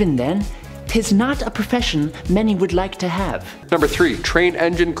 But even then, 'tis not a profession many would like to have. Number 3, train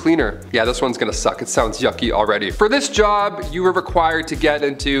engine cleaner. Yeah, this one's gonna suck. It sounds yucky already. For this job, you were required to get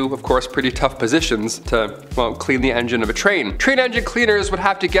into, of course, pretty tough positions to, well, clean the engine of a train. Train engine cleaners would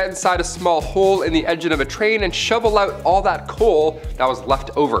have to get inside a small hole in the engine of a train and shovel out all that coal that was left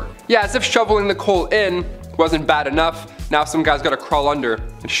over. Yeah, as if shoveling the coal in wasn't bad enough, now some guy's gotta crawl under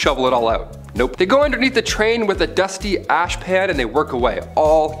and shovel it all out. Nope. They go underneath the train with a dusty ash pan and they work away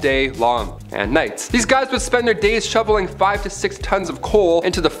all day long and nights. These guys would spend their days shoveling 5 to 6 tons of coal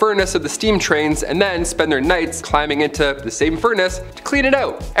into the furnace of the steam trains and then spend their nights climbing into the same furnace to clean it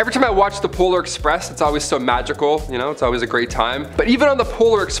out. Every time I watch the Polar Express, it's always so magical, you know, it's always a great time. But even on the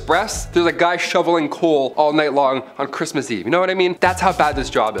Polar Express, there's a guy shoveling coal all night long on Christmas Eve. You know what I mean? That's how bad this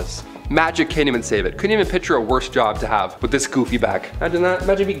job is. Magic can't even save it. Couldn't even picture a worse job to have with this goofy back. Imagine that.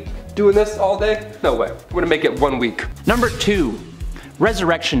 Imagine me doing this all day. No way. Wouldn't make it 1 week. Number 2,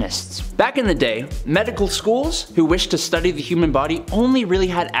 resurrectionists. Back in the day, medical schools who wished to study the human body only really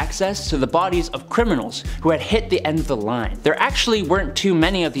had access to the bodies of criminals who had hit the end of the line. There actually weren't too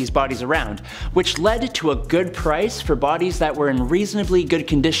many of these bodies around, which led to a good price for bodies that were in reasonably good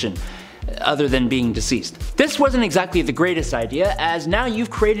condition, other than being deceased. This wasn't exactly the greatest idea, as now you've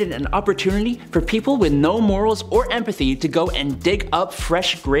created an opportunity for people with no morals or empathy to go and dig up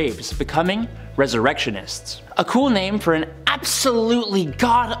fresh graves, becoming resurrectionists. A cool name for an absolutely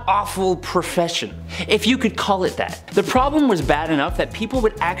god-awful profession, if you could call it that. The problem was bad enough that people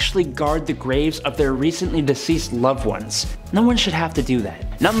would actually guard the graves of their recently deceased loved ones. No one should have to do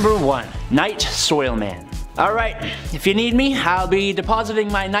that. Number 1, night soil man. Alright, if you need me, I'll be depositing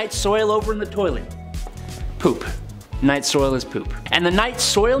my night soil over in the toilet. Poop. Night soil is poop. And the night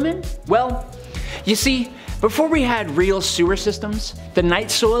soilman? Well, you see, before we had real sewer systems, the night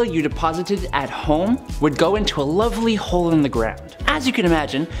soil you deposited at home would go into a lovely hole in the ground. As you can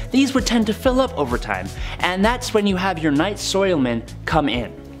imagine, these would tend to fill up over time, and that's when you have your night soilman come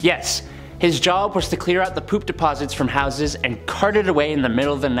in. Yes, his job was to clear out the poop deposits from houses and cart it away in the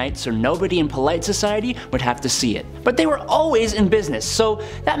middle of the night so nobody in polite society would have to see it. But they were always in business, so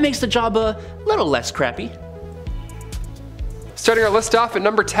that makes the job a little less crappy. Starting our list off at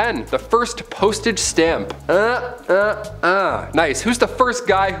number 10, the first postage stamp. Nice. Who's the first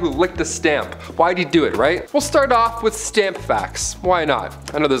guy who licked a stamp? Why'd he do it, right? We'll start off with stamp facts. Why not?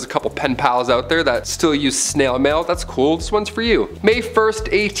 I know there's a couple pen pals out there that still use snail mail. That's cool. This one's for you. May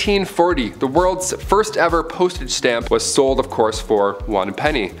 1st, 1840, the world's first ever postage stamp was sold, of course, for 1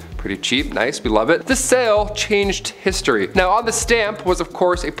 penny. Pretty cheap, nice, we love it. This sale changed history. Now on the stamp was of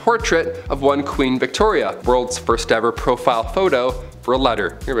course a portrait of one Queen Victoria, world's first ever profile photo for a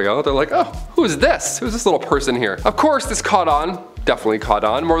letter. Here we go, they're like, oh, who is this? Who's this little person here? Of course this caught on. Definitely caught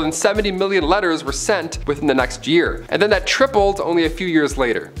on. More than 70 million letters were sent within the next year. And then that tripled only a few years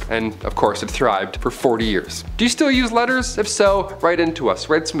later. And of course it thrived for 40 years. Do you still use letters? If so, write into us.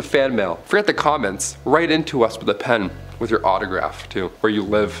 Write some fan mail. Forget the comments. Write into us with a pen with your autograph too, where you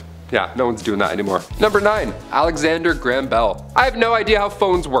live. Yeah, no one's doing that anymore. Number 9, Alexander Graham Bell. I have no idea how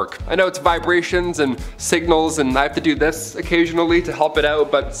phones work. I know it's vibrations and signals and I have to do this occasionally to help it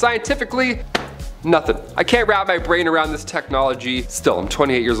out, but scientifically, nothing. I can't wrap my brain around this technology. Still, I'm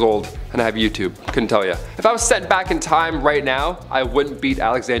 28 years old and I have YouTube. Couldn't tell you. If I was sent back in time right now, I wouldn't beat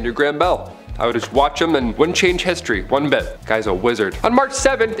Alexander Graham Bell. I would just watch him and wouldn't change history one bit. Guy's a wizard. On March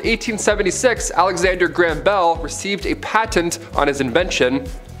 7th, 1876, Alexander Graham Bell received a patent on his invention,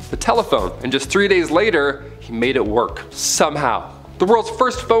 the telephone, and just 3 days later, he made it work, somehow. The world's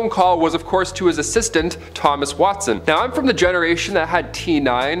first phone call was of course to his assistant, Thomas Watson. Now I'm from the generation that had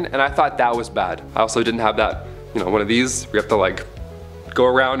T9 and I thought that was bad. I also didn't have that, you know, one of these where you have to like go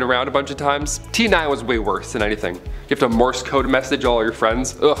around and around a bunch of times. T9 was way worse than anything. You have to Morse code message all your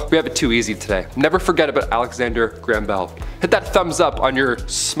friends. Ugh, we have it too easy today. Never forget about Alexander Graham Bell. Hit that thumbs up on your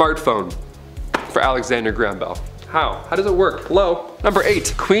smartphone for Alexander Graham Bell. How? How does it work? Hello? Number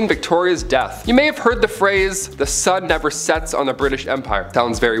 8. Queen Victoria's death. You may have heard the phrase, the sun never sets on the British Empire.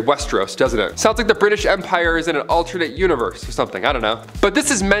 Sounds very Westeros, doesn't it? Sounds like the British Empire is in an alternate universe or something, I don't know. But this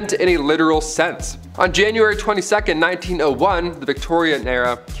is meant in a literal sense. On January 22nd, 1901, the Victorian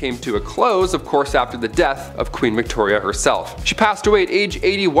era came to a close, of course, after the death of Queen Victoria herself. She passed away at age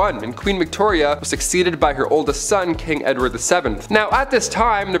 81, and Queen Victoria was succeeded by her oldest son, King Edward VII. Now, at this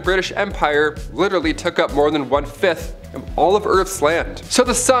time, the British Empire literally took up more than 1/5 of all of Earth's land. So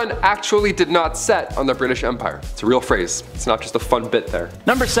the sun actually did not set on the British Empire. It's a real phrase. It's not just a fun bit there.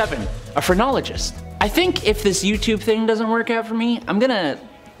 Number 7, a phrenologist. I think if this YouTube thing doesn't work out for me, I'm gonna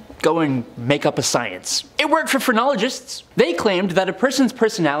go and make up a science. It worked for phrenologists. They claimed that a person's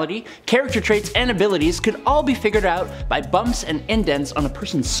personality, character traits, and abilities could all be figured out by bumps and indents on a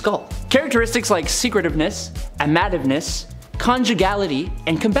person's skull. Characteristics like secretiveness, amativeness, conjugality,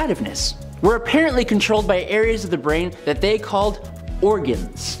 and combativeness were apparently controlled by areas of the brain that they called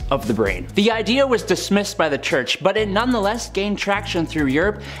organs of the brain. The idea was dismissed by the church, but it nonetheless gained traction through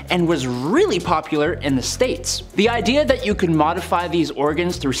Europe and was really popular in the States. The idea that you could modify these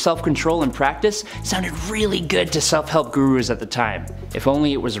organs through self-control and practice sounded really good to self-help gurus at the time. If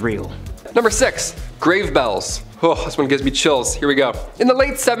only it was real. Number 6. Grave bells. Oh, this one gives me chills. Here we go. In the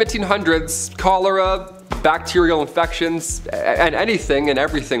late 1700s, cholera, bacterial infections, and anything and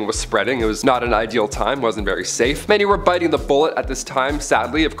everything was spreading. It was not an ideal time, wasn't very safe. Many were biting the bullet at this time,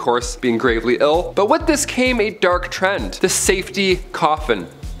 sadly, of course, being gravely ill. But with this came a dark trend, the safety coffin.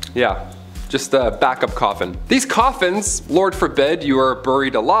 Yeah. Just a backup coffin. These coffins, Lord forbid you are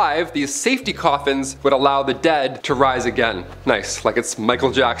buried alive, these safety coffins would allow the dead to rise again. Nice, like it's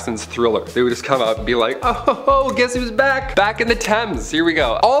Michael Jackson's Thriller. They would just come out and be like, oh, guess who's back? Back in the Thames, here we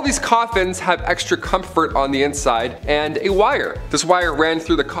go. All these coffins have extra comfort on the inside and a wire. This wire ran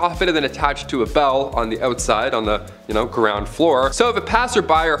through the coffin and then attached to a bell on the outside on the, ground floor. So if a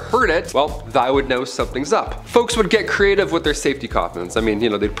passerby heard it, well, they would know something's up. Folks would get creative with their safety coffins. I mean,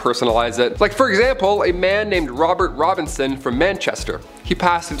 they'd personalize it. Like for example, a man named Robert Robinson from Manchester. He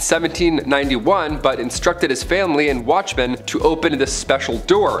passed in 1791, but instructed his family and watchmen to open this special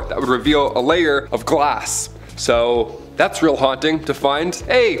door that would reveal a layer of glass. So that's real haunting to find.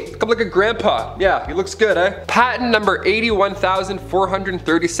 Hey, come look at Grandpa. Yeah, he looks good, eh? Patent number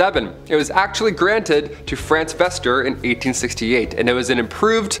 81,437. It was actually granted to Franz Vester in 1868, and it was an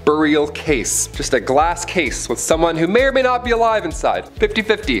improved burial case. Just a glass case with someone who may or may not be alive inside.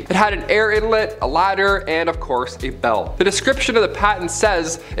 50-50. It had an air inlet, a ladder, and of course, a bell. The description of the patent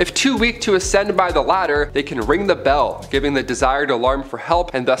says, if too weak to ascend by the ladder, they can ring the bell, giving the desired alarm for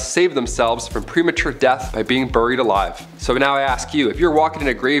help and thus save themselves from premature death by being buried alive. So now I ask you, if you're walking in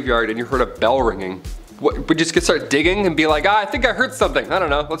a graveyard and you heard a bell ringing, would you just start digging and be like, I think I heard something, I don't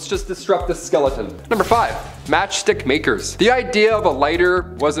know, let's just disrupt this skeleton. Number 5, matchstick makers. The idea of a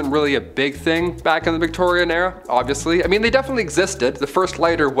lighter wasn't really a big thing back in the Victorian era, obviously. I mean, they definitely existed. The first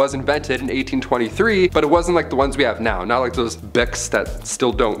lighter was invented in 1823, but it wasn't like the ones we have now, not like those Bics that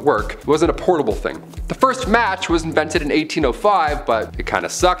still don't work. It wasn't a portable thing. The first match was invented in 1805, but it kind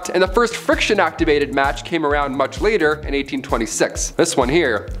of sucked, and the first friction-activated match came around much later in 1826. This one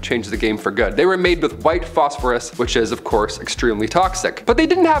here changed the game for good. They were made with white phosphorus, which is of course extremely toxic. But they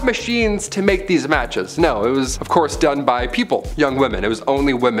didn't have machines to make these matches. No, it was of course done by people, young women. It was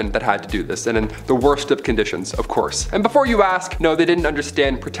only women that had to do this, and in the worst of conditions, of course. And before you ask, no, they didn't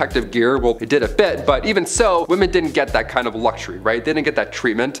understand protective gear. Well, they did a bit, but even so, women didn't get that kind of luxury, right? They didn't get that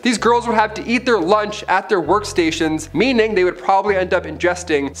treatment. These girls would have to eat their lunch at their workstations, meaning they would probably end up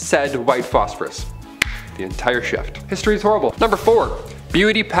ingesting said white phosphorus the entire shift. History is horrible. Number 4,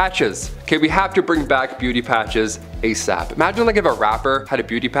 beauty patches. Okay, we have to bring back beauty patches ASAP. Imagine like if a rapper had a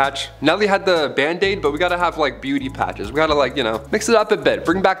beauty patch. Nelly had the Band-Aid, but we gotta have like beauty patches. We gotta like, mix it up a bit.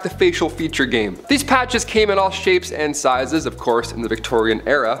 Bring back the facial feature game. These patches came in all shapes and sizes, of course, in the Victorian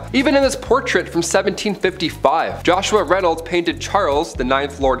era. Even in this portrait from 1755, Joshua Reynolds painted Charles, the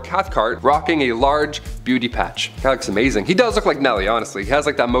 9th Lord Cathcart, rocking a large beauty patch. That looks amazing. He does look like Nelly, honestly. He has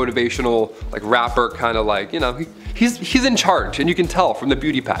like that motivational, like rapper kind of like, he's in charge, and you can tell from the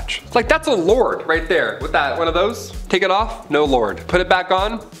beauty patch. Like that's a lord right there with that one of those. Take it off, no lord. Put it back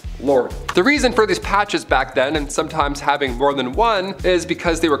on, lord. The reason for these patches back then, and sometimes having more than one, is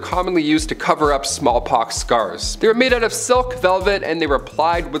because they were commonly used to cover up smallpox scars. They were made out of silk, velvet, and they were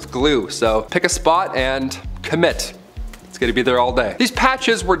applied with glue. So pick a spot and commit. It's gonna be there all day. These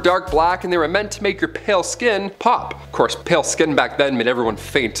patches were dark black and they were meant to make your pale skin pop. Of course, pale skin back then made everyone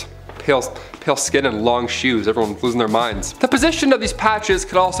faint. pale skin and long shoes. Everyone's losing their minds. The position of these patches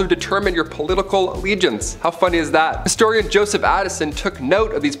could also determine your political allegiance. How funny is that? Historian Joseph Addison took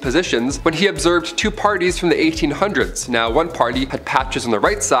note of these positions when he observed two parties from the 1800s. Now, one party had patches on the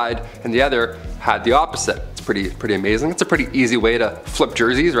right side and the other had the opposite. It's pretty amazing. It's a pretty easy way to flip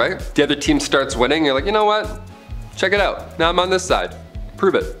jerseys, right? The other team starts winning, you're like, you know what? Check it out. Now I'm on this side.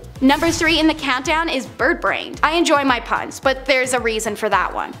 Prove it. Number 3 in the countdown is bird-brained. I enjoy my puns, but there's a reason for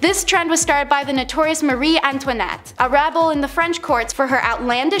that one. This trend was started by the notorious Marie Antoinette, a rebel in the French courts for her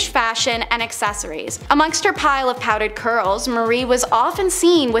outlandish fashion and accessories. Amongst her pile of powdered curls, Marie was often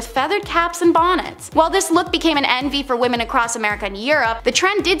seen with feathered caps and bonnets. While this look became an envy for women across America and Europe, the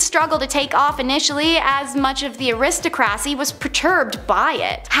trend did struggle to take off initially as much of the aristocracy was perturbed by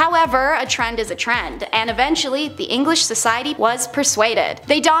it. However, a trend is a trend, and eventually the English society was persuaded.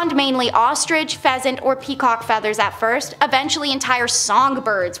 They donned mainly ostrich, pheasant, or peacock feathers at first. Eventually entire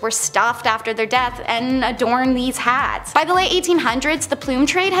songbirds were stuffed after their death and adorned these hats. By the late 1800s, the plume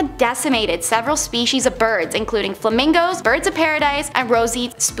trade had decimated several species of birds, including flamingos, birds of paradise, and rosy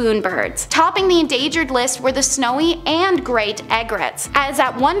spoonbirds. Topping the endangered list were the snowy and great egrets, as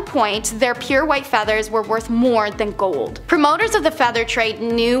at one point their pure white feathers were worth more than gold. Promoters of the feather trade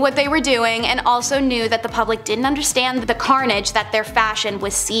knew what they were doing and also knew that the public didn't understand the carnage that their fashion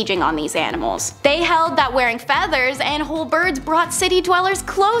was sieging on these animals. They held that wearing feathers and whole birds brought city dwellers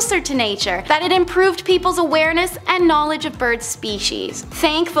closer to nature, that it improved people's awareness and knowledge of bird species.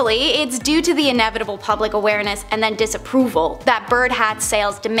 Thankfully, it's due to the inevitable public awareness and then disapproval that bird hat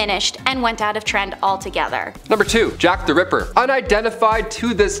sales diminished and went out of trend altogether. Number 2, Jack the Ripper. Unidentified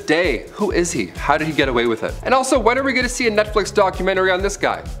to this day. Who is he? How did he get away with it? And also, when are we going to see a Netflix documentary on this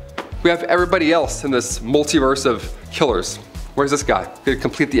guy? We have everybody else in this multiverse of killers. Where's this guy? Gonna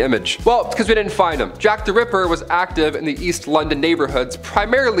complete the image. Well, it's because we didn't find him. Jack the Ripper was active in the East London neighborhoods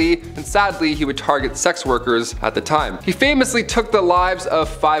primarily, and sadly he would target sex workers at the time. He famously took the lives of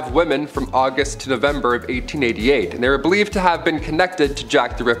 5 women from August to November of 1888, and they were believed to have been connected to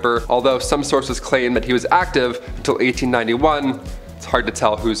Jack the Ripper, although some sources claim that he was active until 1891. It's hard to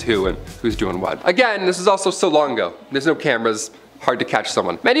tell who's who and who's doing what. Again, this is also so long ago. There's no cameras. Hard to catch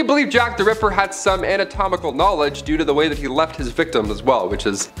someone. Many believe Jack the Ripper had some anatomical knowledge due to the way that he left his victims as well, which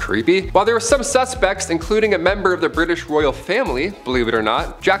is creepy. While there were some suspects, including a member of the British royal family, believe it or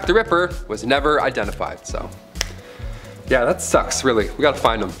not, Jack the Ripper was never identified, so. Yeah, that sucks, really. We gotta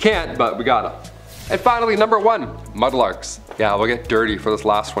find him. Can't, but we gotta. And finally, number 1, mudlarks. Yeah, we'll get dirty for this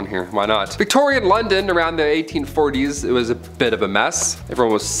last one here, why not? Victorian London around the 1840s, it was a bit of a mess.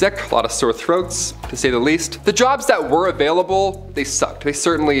 Everyone was sick, a lot of sore throats, to say the least. The jobs that were available, they sucked. They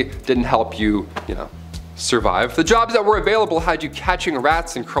certainly didn't help you, survive. The jobs that were available had you catching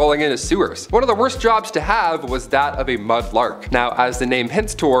rats and crawling into sewers. One of the worst jobs to have was that of a mudlark. Now, as the name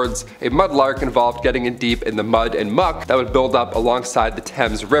hints towards, a mudlark involved getting in deep in the mud and muck that would build up alongside the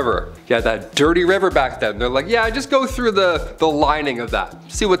Thames River. Yeah, that dirty river back then. They're like, yeah, just go through the lining of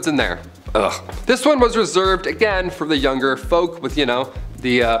that. See what's in there. Ugh. This one was reserved, again, for the younger folk with,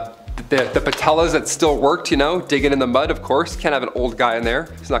 the patellas that still worked, digging in the mud, of course. Can't have an old guy in there.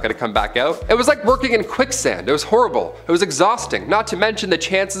 He's not gonna come back out. It was like working in quicksand. It was horrible. It was exhausting. Not to mention the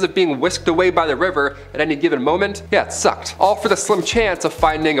chances of being whisked away by the river at any given moment. Yeah, it sucked. All for the slim chance of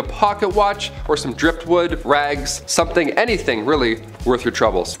finding a pocket watch or some driftwood, rags, something, anything really worth your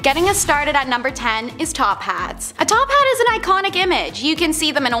troubles. Getting us started at number 10 is top hats. A top hat is an iconic image. You can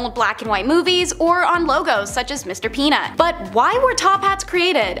see them in old black and white movies or on logos such as Mr. Peanut. But why were top hats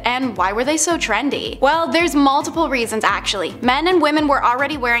created, and why were they so trendy? Well, there's multiple reasons actually. Men and women were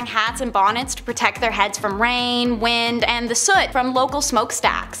already wearing hats and bonnets to protect their heads from rain, wind, and the soot from local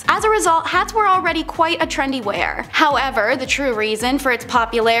smokestacks. As a result, hats were already quite a trendy wear. However, the true reason for its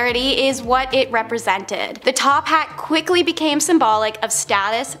popularity is what it represented. The top hat quickly became symbolic of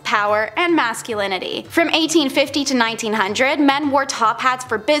status, power, and masculinity. From 1850 to 1900, men wore top hats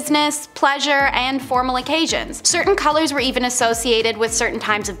for business, pleasure, and formal occasions. Certain colors were even associated with certain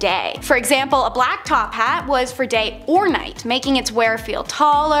times of day. For example, a black top hat was for day or night, making its wearer feel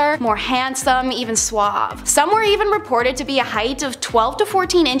taller, more handsome, even suave. Some were even reported to be a height of 12 to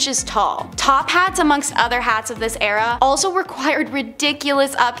 14 inches tall. Top hats, amongst other hats of this era, also required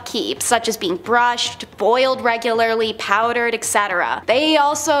ridiculous upkeep, such as being brushed, boiled regularly, powdered, etc. They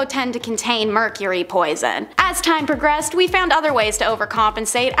also tend to contain mercury poison. As time progressed, we found other ways to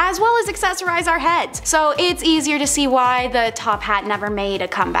overcompensate as well as accessorize our heads, so it's easier to see why the top hat never made a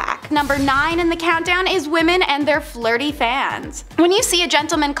comeback. back. Number 9 in the countdown is women and their flirty fans. When you see a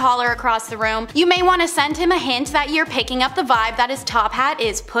gentleman caller across the room, you may want to send him a hint that you're picking up the vibe that his top hat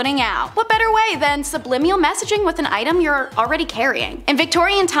is putting out. What better way than subliminal messaging with an item you're already carrying? In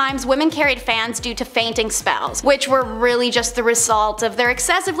Victorian times, women carried fans due to fainting spells, which were really just the result of their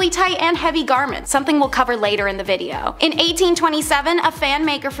excessively tight and heavy garments, something we'll cover later in the video. In 1827, a fan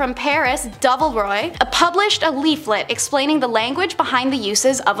maker from Paris, Bumblebee, published a leaflet explaining the language behind the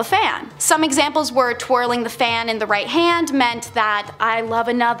uses of a fan. Some examples were twirling the fan in the right hand meant that I love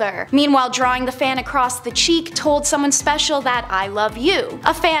another. Meanwhile, drawing the fan across the cheek told someone special that I love you.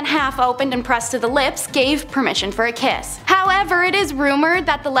 A fan half opened and pressed to the lips gave permission for a kiss. However, it is rumored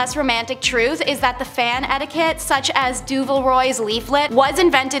that the less romantic truth is that the fan etiquette, such as Bumblebee leaflet, was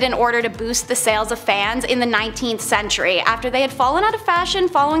invented in order to boost the sales of fans in the 19th century after they had fallen out of fashion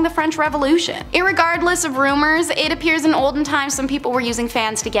following the French Revolution. Irregardless of rumors, it appears in olden times some people were using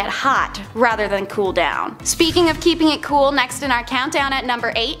fans to get hot rather than cool down. Speaking of keeping it cool, next in our countdown at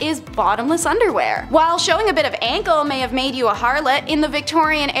number 8 is bottomless underwear. While showing a bit of ankle may have made you a harlot, in the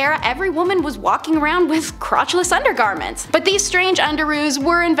Victorian era every woman was walking around with crotchless undergarments. But these strange underoos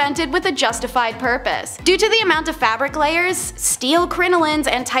were invented with a justified purpose. Due to the amount of fabric layers, steel crinolines,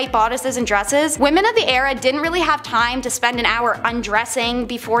 and tight bodices and dresses, women of the era didn't really have time to spend an hour undressing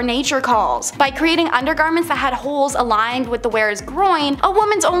before nature calls. By creating undergarments that had holes aligned with the wearer's groin, a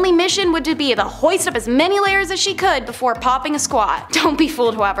woman's only mission would be to hoist up as many layers as she could before popping a squat. Don't be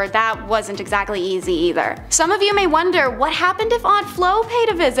fooled, however, that wasn't exactly easy either. Some of you may wonder what happened if Aunt Flo paid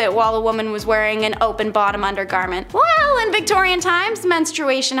a visit while a woman was wearing an open bottom undergarment. Well, in Victorian times,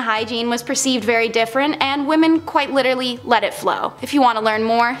 menstruation hygiene was perceived very different and women quite literally let it flow. If you want to learn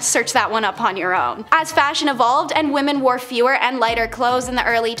more, search that one up on your own. As fashion evolved and women wore fewer and lighter clothes in the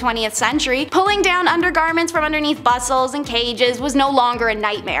early 20th century, pulling down undergarments from underneath bustles and cages was no longer a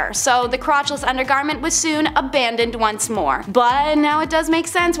nightmare, so the crotchless undergarment was soon abandoned once more. But now it does make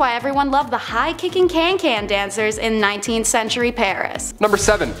sense why everyone loved the high-kicking can-can dancers in 19th century Paris. Number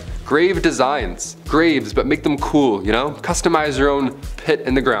 7. Grave designs. Graves, but make them cool, you know? Customize your own pit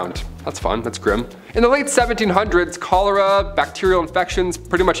in the ground. That's fun, that's grim. In the late 1700s, cholera, bacterial infections,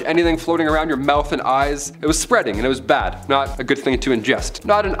 pretty much anything floating around your mouth and eyes, it was spreading and it was bad. Not a good thing to ingest.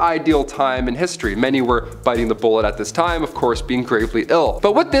 Not an ideal time in history. Many were biting the bullet at this time, of course being gravely ill.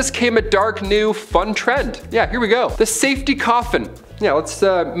 But with this came a dark, new, fun trend. Yeah, here we go. The safety coffin. Yeah, let's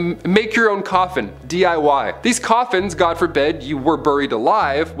make your own coffin, DIY. These coffins, God forbid, you were buried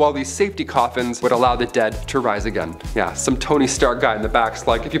alive, while these safety coffins would allow the dead to rise again. Yeah, some Tony Stark guy in the back's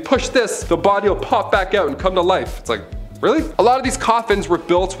like, if you push this, the body will pop back out and come to life. It's like, really? A lot of these coffins were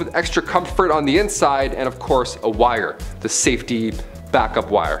built with extra comfort on the inside and of course a wire, the safety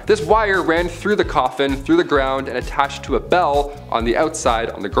backup wire. This wire ran through the coffin, through the ground, and attached to a bell on the outside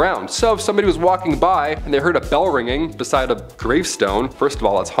on the ground. So if somebody was walking by and they heard a bell ringing beside a gravestone, first of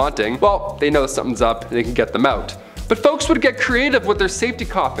all it's haunting, well, they know something's up and they can get them out. But folks would get creative with their safety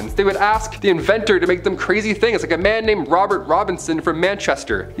coffins. They would ask the inventor to make them crazy things, like a man named Robert Robinson from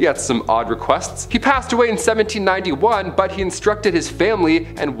Manchester. He had some odd requests. He passed away in 1791, but he instructed his family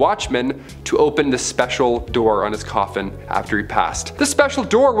and watchmen to open the special door on his coffin after he passed. The special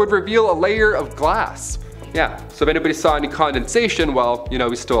door would reveal a layer of glass. Yeah, so if anybody saw any condensation, well, you know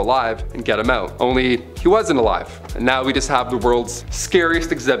he's still alive and get him out. Only he wasn't alive. And now we just have the world's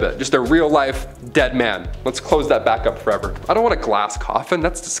scariest exhibit, just a real life dead man. Let's close that back up forever. I don't want a glass coffin,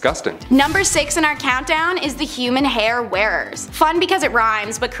 that's disgusting. Number 6 in our countdown is the human hair wearers. Fun because it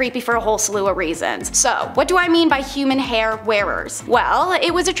rhymes, but creepy for a whole slew of reasons. So, what do I mean by human hair wearers? Well,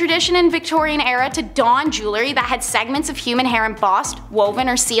 it was a tradition in Victorian era to don jewelry that had segments of human hair embossed, woven,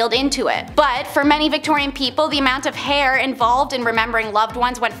 or sealed into it. But for many Victorian people, the amount of hair involved in remembering loved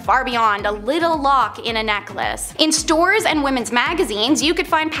ones went far beyond a little lock in a necklace. In stores and women's magazines, you could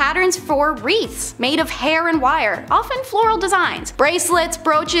find patterns for wreaths made of hair and wire, often floral designs. Bracelets,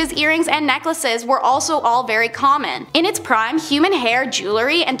 brooches, earrings, and necklaces were also all very common. In its prime, human hair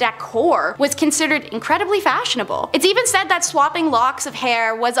jewelry and decor was considered incredibly fashionable. It's even said that swapping locks of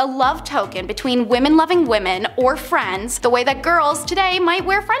hair was a love token between women-loving women or friends, the way that girls today might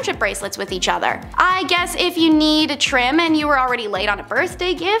wear friendship bracelets with each other. I guess if you need a trim and you were already late on a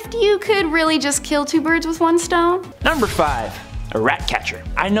birthday gift, you could really just kill two birds with one stone. Number 5. A rat catcher.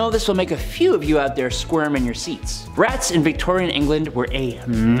 I know this will make a few of you out there squirm in your seats. Rats in Victorian England were a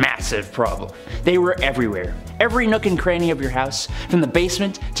massive problem. They were everywhere. Every nook and cranny of your house, from the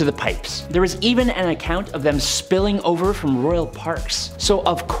basement to the pipes. There was even an account of them spilling over from royal parks. So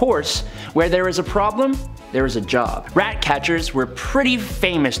of course, where there is a problem, there is a job. Rat catchers were pretty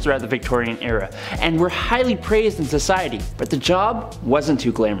famous throughout the Victorian era and were highly praised in society, but the job wasn't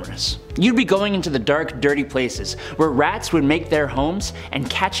too glamorous. You'd be going into the dark, dirty places where rats would make their homes and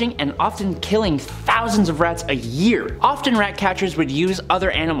catching and often killing thousands of rats a year. Often rat catchers would use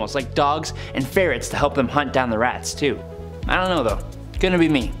other animals like dogs and ferrets to help them hunt down the rats too. I don't know though. Gonna be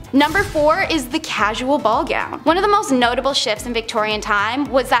me. Number 4 is the casual ball gown. One of the most notable shifts in Victorian time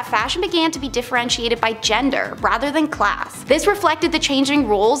was that fashion began to be differentiated by gender rather than class. This reflected the changing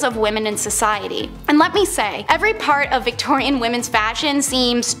roles of women in society. And let me say, every part of Victorian women's fashion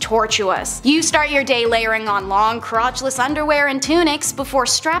seems tortuous. You start your day layering on long crotchless underwear and tunics before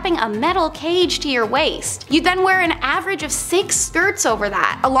strapping a metal cage to your waist. You then wear an average of 6 skirts over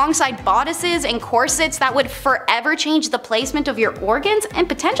that, alongside bodices and corsets that would forever change the placement of your organs and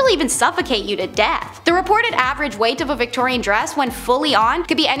potentially even suffocate you to death. The reported average weight of a Victorian dress when fully on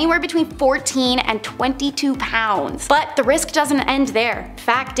could be anywhere between 14 and 22 pounds. But the risk doesn't end there. In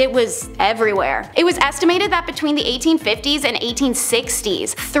fact, it was everywhere. It was estimated that between the 1850s and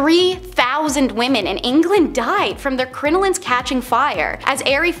 1860s, 3,000 women in England died from their crinolines catching fire, as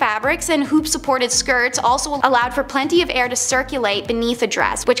airy fabrics and hoop-supported skirts also allowed for plenty of air to circulate beneath a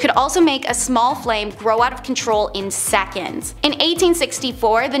dress, which could also make a small flame grow out of control in seconds. In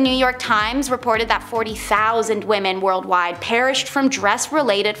 1864, the New York Times reported that 40,000 women worldwide perished from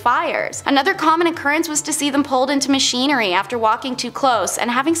dress-related fires. Another common occurrence was to see them pulled into machinery after walking too close and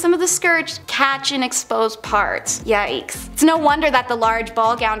having some of the skirts catch in exposed parts. Yikes. It's no wonder that the large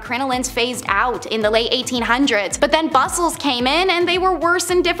ball gown crinolines phased out in the late 1800s, but then bustles came in and they were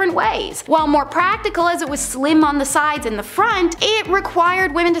worse in different ways. While more practical as it was slim on the sides and the front, it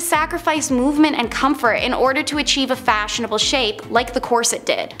required women to sacrifice movement and comfort in order to achieve a fashionable shape like the corset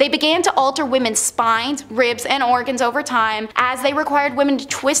did. They began to alter women's spines, ribs, and organs over time, as they required women to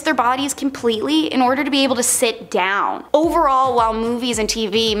twist their bodies completely in order to be able to sit down. Overall, while movies and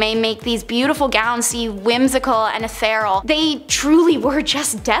TV may make these beautiful gowns seem whimsical and ethereal, they truly were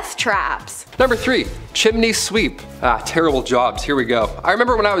just death traps. Number 3, chimney sweep. Terrible jobs, here we go. I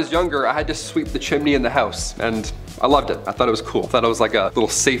remember when I was younger, I had to sweep the chimney in the house, and I loved it. I thought it was cool. I thought it was like a little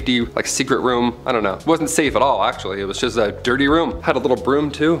safety, like secret room. I don't know. It wasn't safe at all, actually. It was just a dirty room. Had a little broom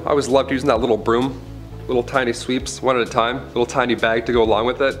too. I always loved using that little broom. Little tiny sweeps, one at a time. Little tiny bag to go along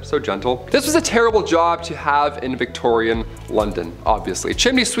with it. So gentle. This was a terrible job to have in Victorian London, obviously.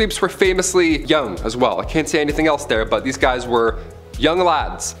 Chimney sweeps were famously young as well. I can't say anything else there, but these guys were young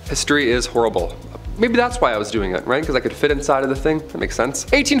lads. History is horrible. Maybe that's why I was doing it, right? Because I could fit inside of the thing. That makes sense.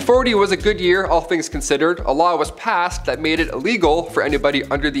 1840 was a good year, all things considered. A law was passed that made it illegal for anybody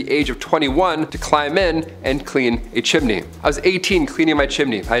under the age of 21 to climb in and clean a chimney. I was 18 cleaning my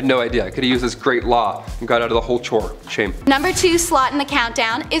chimney. I had no idea. I could have used this great law and got out of the whole chore. Shame. Number 2 slot in the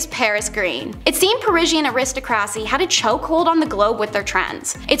countdown is Paris green. It seemed Parisian aristocracy had a chokehold on the globe with their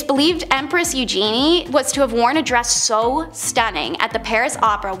trends. It's believed Empress Eugenie was to have worn a dress so stunning at the Paris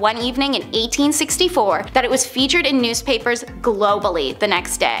Opera one evening in 1864 that it was featured in newspapers globally the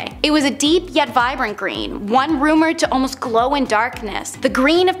next day. It was a deep yet vibrant green, one rumored to almost glow in darkness. The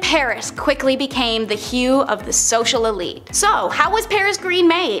green of Paris quickly became the hue of the social elite. So, how was Paris green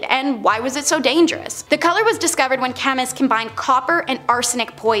made, and why was it so dangerous? The color was discovered when chemists combined copper and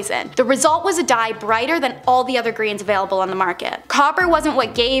arsenic poison. The result was a dye brighter than all the other greens available on the market. Copper wasn't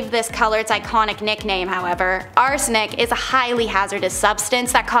what gave this color its iconic nickname, however. Arsenic is a highly hazardous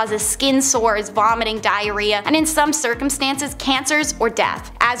substance that causes skin sores, vomiting, diarrhea, and in some circumstances cancers or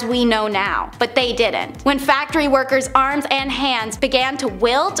death, as we know now. But they didn't. When factory workers' arms and hands began to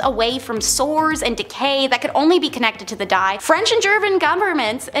wilt away from sores and decay that could only be connected to the dye, French and German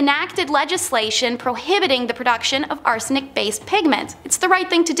governments enacted legislation prohibiting the production of arsenic-based pigments. It's the right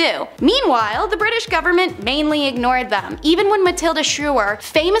thing to do. Meanwhile, the British government mainly ignored them, even when Matilda Schrewer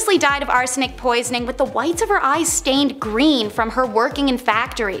famously died of arsenic poisoning with the whites of her eyes stained green from her working in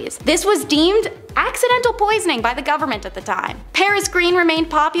factories. This was deemed accidental poisoning by the government at the time. Paris green remained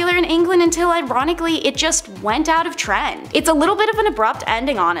popular in England until, ironically, it just went out of trend. It's a little bit of an abrupt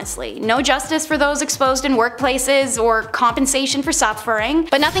ending, honestly. No justice for those exposed in workplaces or compensation for suffering,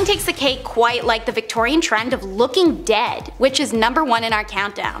 but nothing takes the cake quite like the Victorian trend of looking dead, which is number 1 in our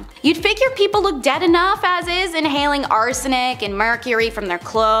countdown. You'd figure people look dead enough as is, inhaling arsenic and mercury from their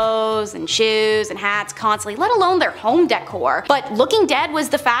clothes and shoes and hats constantly, let alone their home decor, but looking dead was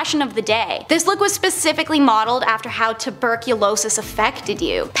the fashion of the day. This look was specifically modeled after how tuberculosis affected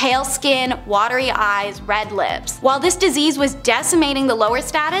you. Pale skin, watery eyes, red lips. While this disease was decimating the lower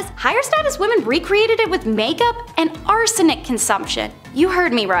status, higher status women recreated it with makeup and arsenic consumption. You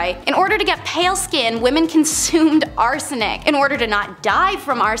heard me right. In order to get pale skin, women consumed arsenic. In order to not die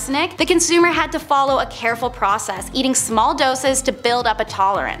from arsenic, the consumer had to follow a careful process, eating small doses to build up a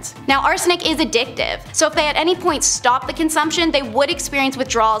tolerance. Now, arsenic is addictive, so if they at any point stopped the consumption, they would experience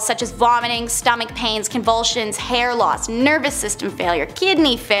withdrawals such as vomiting, stomach pains, convulsions, hair loss, nervous system failure,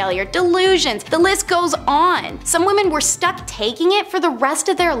 kidney failure, delusions. The list goes on. Some women were stuck taking it for the rest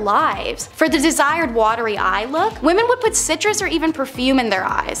of their lives. For the desired watery eye look, women would put citrus or even perfume in their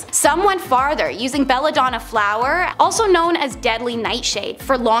eyes. Some went farther, using belladonna flower, also known as deadly nightshade,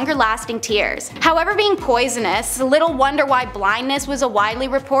 for longer lasting tears. However, being poisonous, little wonder why blindness was widely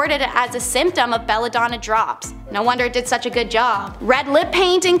reported as a symptom of belladonna drops. No wonder it did such a good job. Red lip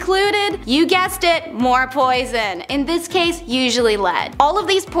paint included? You guessed it, more poison. In this case, usually lead. All of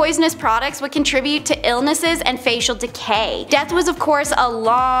these poisonous products would contribute to illnesses and facial decay. Death was of course a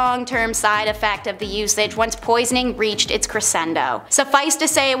long-term side effect of the usage once poisoning reached its crescendo. Suffice to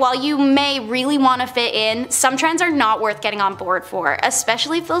say, while you may really want to fit in, some trends are not worth getting on board for,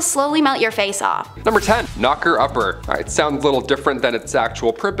 especially if they'll slowly melt your face off. Number 10. Knocker upper. Alright, sounds a little different than its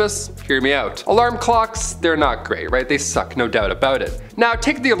actual purpose. Hear me out. Alarm clocks, they're not great, right? They suck, no doubt about it. Now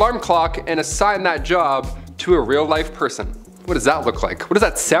take the alarm clock and assign that job to a real life person. What does that look like? What does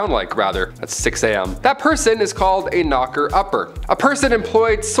that sound like, rather? At 6 a.m. That person is called a knocker upper. A person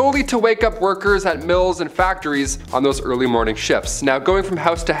employed solely to wake up workers at mills and factories on those early morning shifts. Now, going from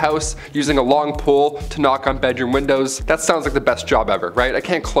house to house using a long pole to knock on bedroom windows, that sounds like the best job ever, right? I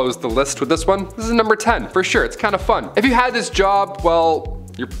can't close the list with this one. This is number 10, for sure. It's kind of fun. If you had this job, well,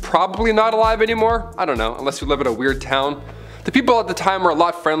 you're probably not alive anymore. I don't know, unless you live in a weird town. The people at the time were a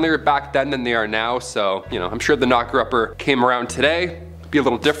lot friendlier back then than they are now, so, you know, I'm sure the knocker upper came around today. Be a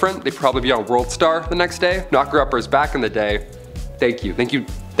little different. They'd probably be on World Star the next day. Knocker uppers back in the day. Thank you.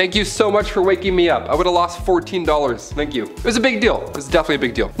 Thank you so much for waking me up. I would have lost $14. Thank you. It was a big deal. It was definitely a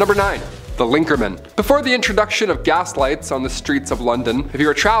big deal. Number 9. The Linkerman. Before the introduction of gas lights on the streets of London, if you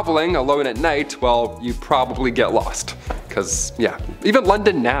were traveling alone at night, well, you probably get lost. Because, yeah, even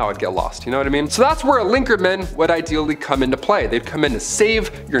London now I'd get lost, you know what I mean? So that's where a Linkerman would ideally come into play. They'd come in to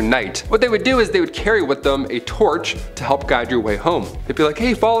save your night. What they would do is they would carry with them a torch to help guide your way home. They'd be like,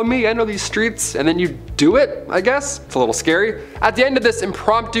 hey, follow me, I know these streets, and then you do it, I guess. It's a little scary. At the end of this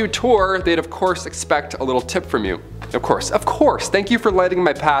impromptu tour, they'd of course expect a little tip from you. Of course, thank you for lighting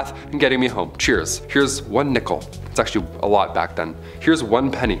my path and getting me home. Cheers. Here's 1 nickel. It's actually a lot back then. Here's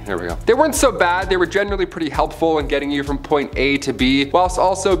 1 penny. There we go. They weren't so bad. They were generally pretty helpful in getting you from point A to B, whilst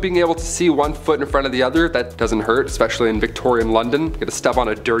also being able to see 1 foot in front of the other. That doesn't hurt, especially in Victorian London. You get to step on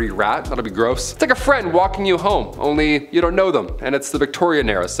a dirty rat. That'll be gross. It's like a friend walking you home, only you don't know them, and it's the Victorian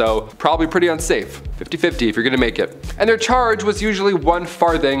era, so probably pretty unsafe. 50-50 if you're gonna make it. And their charge was usually 1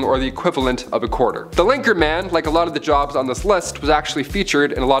 farthing or the equivalent of a quarter. The Linkerman, like a lot of the jobs on this list, was actually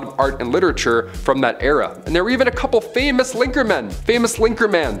featured in a lot of art and literature from that era. And there were even a couple famous Linkermen, famous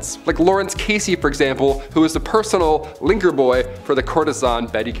Linkermans, like Lawrence Casey, for example, who was the personal linker boy for the courtesan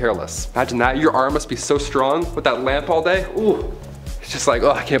Betty Careless. Imagine that, your arm must be so strong with that lamp all day. Ooh, it's just like,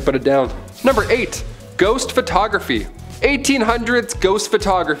 oh, I can't put it down. Number 8, ghost photography. 1800s ghost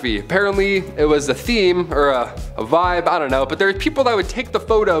photography. Apparently it was a theme or a vibe, I don't know, but there were people that would take the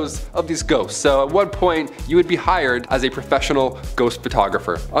photos of these ghosts. So at one point you would be hired as a professional ghost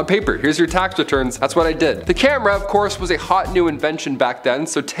photographer. On paper, here's your tax returns, that's what I did. The camera, of course, was a hot new invention back then,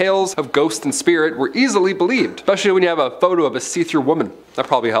 so tales of ghost and spirit were easily believed, especially when you have a photo of a see-through woman. That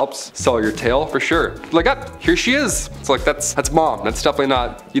probably helps sell your tale for sure. Like, ah, here she is. It's like, that's mom. That's definitely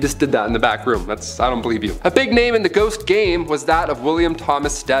not, you just did that in the back room. I don't believe you. A big name in the ghost game was that of William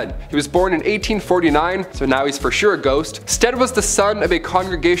Thomas Stead. He was born in 1849, so now he's for sure a ghost. Stead was the son of a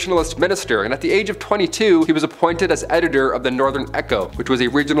Congregationalist minister, and at the age of 22, he was appointed as editor of the Northern Echo, which was a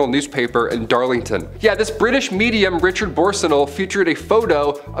regional newspaper in Darlington. Yeah, this British medium, Richard Borsonal, featured a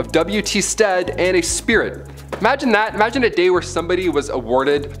photo of W.T. Stead and a spirit. Imagine that. Imagine a day where somebody was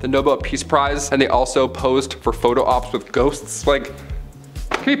awarded the Nobel Peace Prize and they also posed for photo ops with ghosts. Like,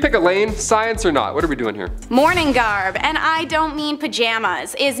 can we pick a lane? Science or not? What are we doing here? Morning garb, and I don't mean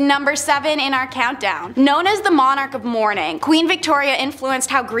pajamas, is number 7 in our countdown. Known as the monarch of mourning, Queen Victoria influenced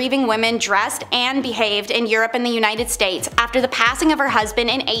how grieving women dressed and behaved in Europe and the United States after the passing of her husband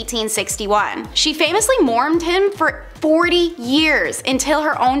in 1861. She famously mourned him for 40 years until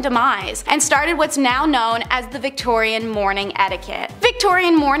her own demise, and started what's now known as the Victorian mourning etiquette.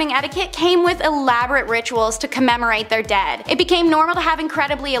 Victorian mourning etiquette came with elaborate rituals to commemorate their dead. It became normal to have incredible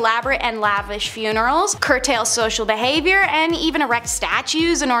incredibly elaborate and lavish funerals, curtail social behavior, and even erect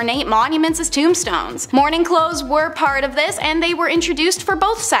statues and ornate monuments as tombstones. Mourning clothes were part of this, and they were introduced for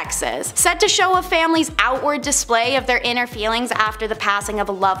both sexes. Said to show a family's outward display of their inner feelings after the passing of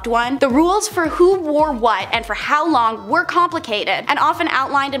a loved one, the rules for who wore what and for how long were complicated and often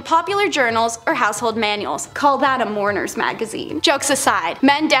outlined in popular journals or household manuals. Call that a mourner's magazine. Jokes aside,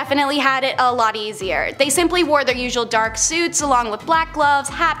 men definitely had it a lot easier. They simply wore their usual dark suits along with black gloves,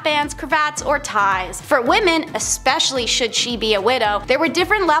 hat bands, cravats, or ties. For women, especially should she be a widow, there were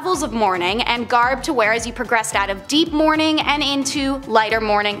different levels of mourning and garb to wear as you progressed out of deep mourning and into lighter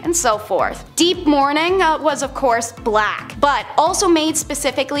mourning and so forth. Deep mourning was of course black, but also made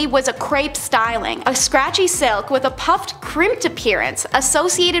specifically was a crepe styling, a scratchy silk with a puffed crimped appearance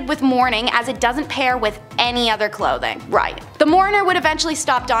associated with mourning as it doesn't pair with any other clothing. Right. The mourner would eventually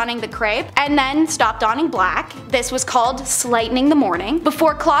stop donning the crepe and then stop donning black. This was called slightening the mourning,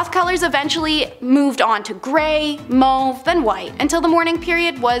 before cloth colors eventually moved on to gray, mauve, then white, until the mourning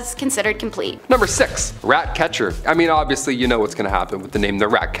period was considered complete. Number 6. Rat catcher. I mean, obviously you know what's gonna happen with the name the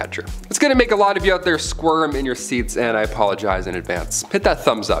rat catcher. It's gonna make a lot of you out there squirm in your seats, and I apologize in advance. Hit that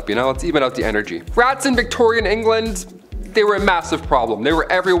thumbs up, you know, let's even out the energy. Rats in Victorian England, they were a massive problem. They were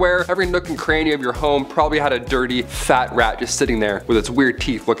everywhere. Every nook and cranny of your home probably had a dirty, fat rat just sitting there with its weird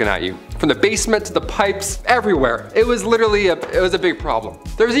teeth looking at you. From the basement to the pipes, everywhere. It was literally a big problem.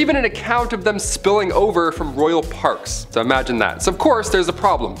 There's even an account of them spilling over from royal parks. So imagine that. So of course there's a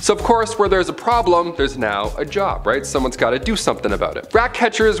problem. So of course where there's a problem, there's now a job, right? Someone's gotta do something about it. Rat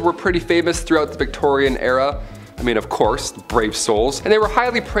catchers were pretty famous throughout the Victorian era. I mean, of course, brave souls, and they were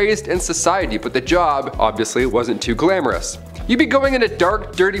highly praised in society, but the job obviously wasn't too glamorous. You'd be going into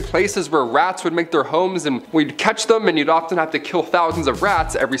dark, dirty places where rats would make their homes, and we'd catch them, and you'd often have to kill thousands of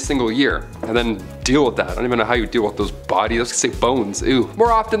rats every single year. And then deal with that. I don't even know how you deal with those bodies. Let's say bones, ew.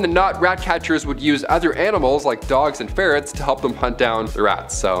 More often than not, rat catchers would use other animals like dogs and ferrets to help them hunt down the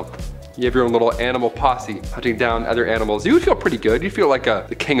rats. So you have your own little animal posse hunting down other animals. You would feel pretty good. You'd feel like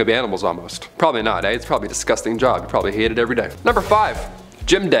the king of animals almost. Probably not, eh? It's probably a disgusting job. You probably hate it every day. Number 5.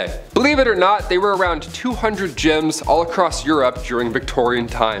 Gym day. Believe it or not, there were around 200 gyms all across Europe during Victorian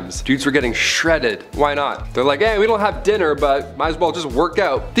times. Dudes were getting shredded. Why not? They're like, hey, we don't have dinner, but might as well just work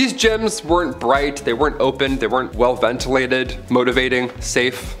out. These gyms weren't bright, they weren't open, they weren't well ventilated, motivating,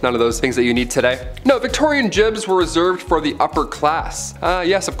 safe, none of those things that you need today. No, Victorian gyms were reserved for the upper class.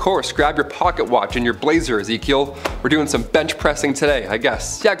 Yes, of course, grab your pocket watch and your blazer, Ezekiel. We're doing some bench pressing today, I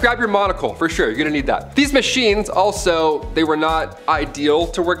guess. Yeah, grab your monocle, for sure, you're gonna need that. These machines also, they were not ideal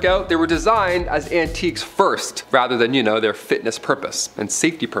to work out. They were designed as antiques first, rather than, you know, their fitness purpose and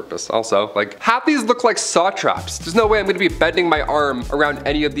safety purpose also. Like, half these look like saw traps. There's no way I'm gonna be bending my arm around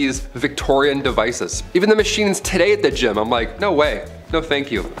any of these Victorian devices. Even the machines today at the gym, I'm like, no way, no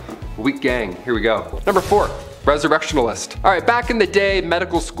thank you. Weak gang, here we go. Number 4. Resurrectionalist. Alright, back in the day,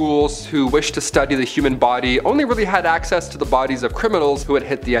 medical schools who wished to study the human body only really had access to the bodies of criminals who had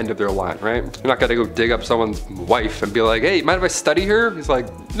hit the end of their line, right? You're not gonna go dig up someone's wife and be like, hey, mind if I study her? He's like,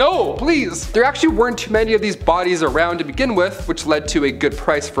 no, please. There actually weren't too many of these bodies around to begin with, which led to a good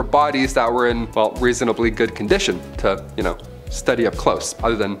price for bodies that were in, well, reasonably good condition to, you know, study up close,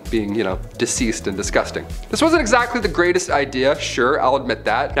 other than being, you know, deceased and disgusting. This wasn't exactly the greatest idea, sure, I'll admit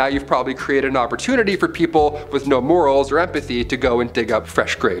that. Now you've probably created an opportunity for people with no morals or empathy to go and dig up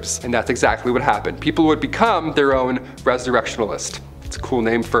fresh graves. And that's exactly what happened. People would become their own resurrectionalist. It's a cool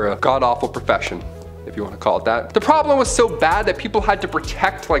name for a god-awful profession, if you want to call it that. The problem was so bad that people had to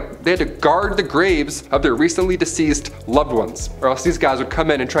protect, like, they had to guard the graves of their recently deceased loved ones, or else these guys would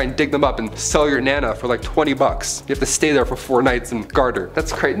come in and try and dig them up and sell your nana for like 20 bucks. You have to stay there for 4 nights and guard her.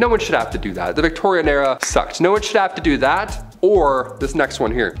 That's crazy. No one should have to do that. The Victorian era sucked. No one should have to do that, or this next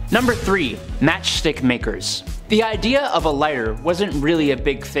one here. Number 3. Matchstick makers. The idea of a lighter wasn't really a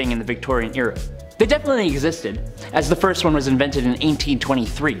big thing in the Victorian era. They definitely existed, as the first one was invented in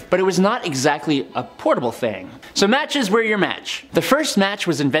 1823, but it was not exactly a portable thing. So matches were your match. The first match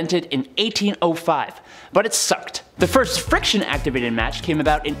was invented in 1805, but it sucked. The first friction-activated match came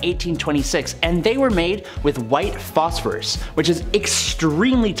about in 1826, and they were made with white phosphorus, which is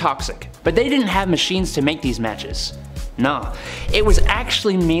extremely toxic. But they didn't have machines to make these matches. No, it was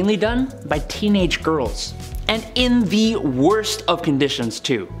actually mainly done by teenage girls. And in the worst of conditions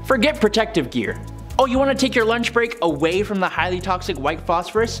too. Forget protective gear. Oh, you want to take your lunch break away from the highly toxic white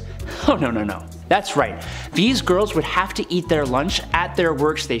phosphorus? Oh no. That's right. These girls would have to eat their lunch at their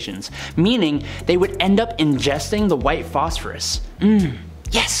workstations, meaning they would end up ingesting the white phosphorus.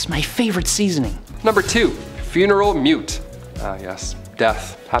 Yes, my favorite seasoning. Number 2. Funeral mute. Yes.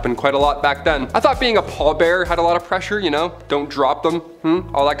 death. Happened quite a lot back then. I thought being a pallbearer had a lot of pressure, you know, don't drop them,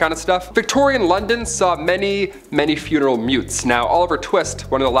 all that kind of stuff. Victorian London saw many, many funeral mutes. Now, Oliver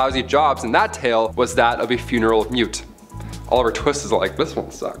Twist, one of the lousy jobs in that tale, was that of a funeral mute. Oliver Twist is like, this one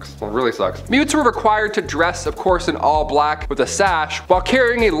sucks. Well, it really sucks. Mutes were required to dress, of course, in all black with a sash while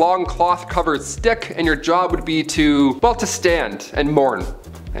carrying a long cloth covered stick, and your job would be to, well, to stand and mourn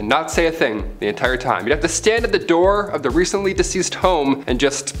and not say a thing the entire time. You'd have to stand at the door of the recently deceased home and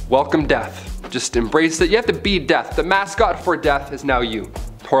just welcome death. Just embrace it. You have to be death. The mascot for death is now you.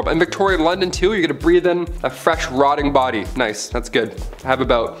 Horrible. In Victorian London too, you're gonna breathe in a fresh, rotting body. Nice, that's good. I have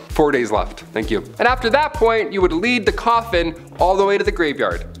about 4 days left, thank you. And after that point, you would lead the coffin all the way to the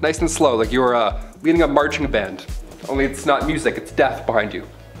graveyard. Nice and slow, like you were leading a marching band. Only it's not music, it's death behind you.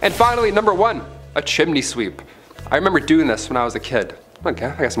 And finally, number 1, a chimney sweep. I remember doing this when I was a kid. Okay,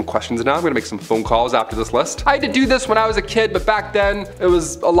 I got some questions now. I'm gonna make some phone calls after this list. I had to do this when I was a kid, but back then it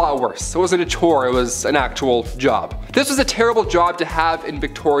was a lot worse. It wasn't a chore, it was an actual job. This was a terrible job to have in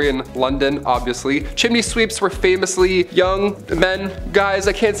Victorian London, obviously. Chimney sweeps were famously young men, guys.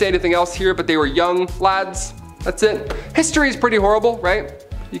 I can't say anything else here, but they were young lads. That's it. History is pretty horrible, right?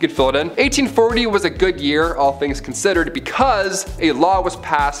 You could fill it in. 1840 was a good year, all things considered, because a law was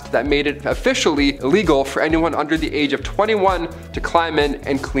passed that made it officially illegal for anyone under the age of 21 to climb in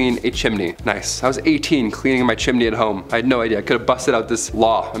and clean a chimney. Nice. I was 18 cleaning my chimney at home. I had no idea. I could have busted out this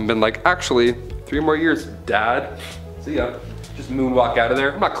law and been like, actually, 3 more years, Dad. See ya. Just moonwalk out of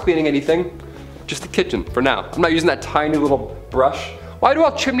there. I'm not cleaning anything. Just the kitchen for now. I'm not using that tiny little brush. Why do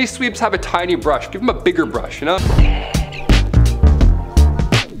all chimney sweeps have a tiny brush? Give them a bigger brush, you know?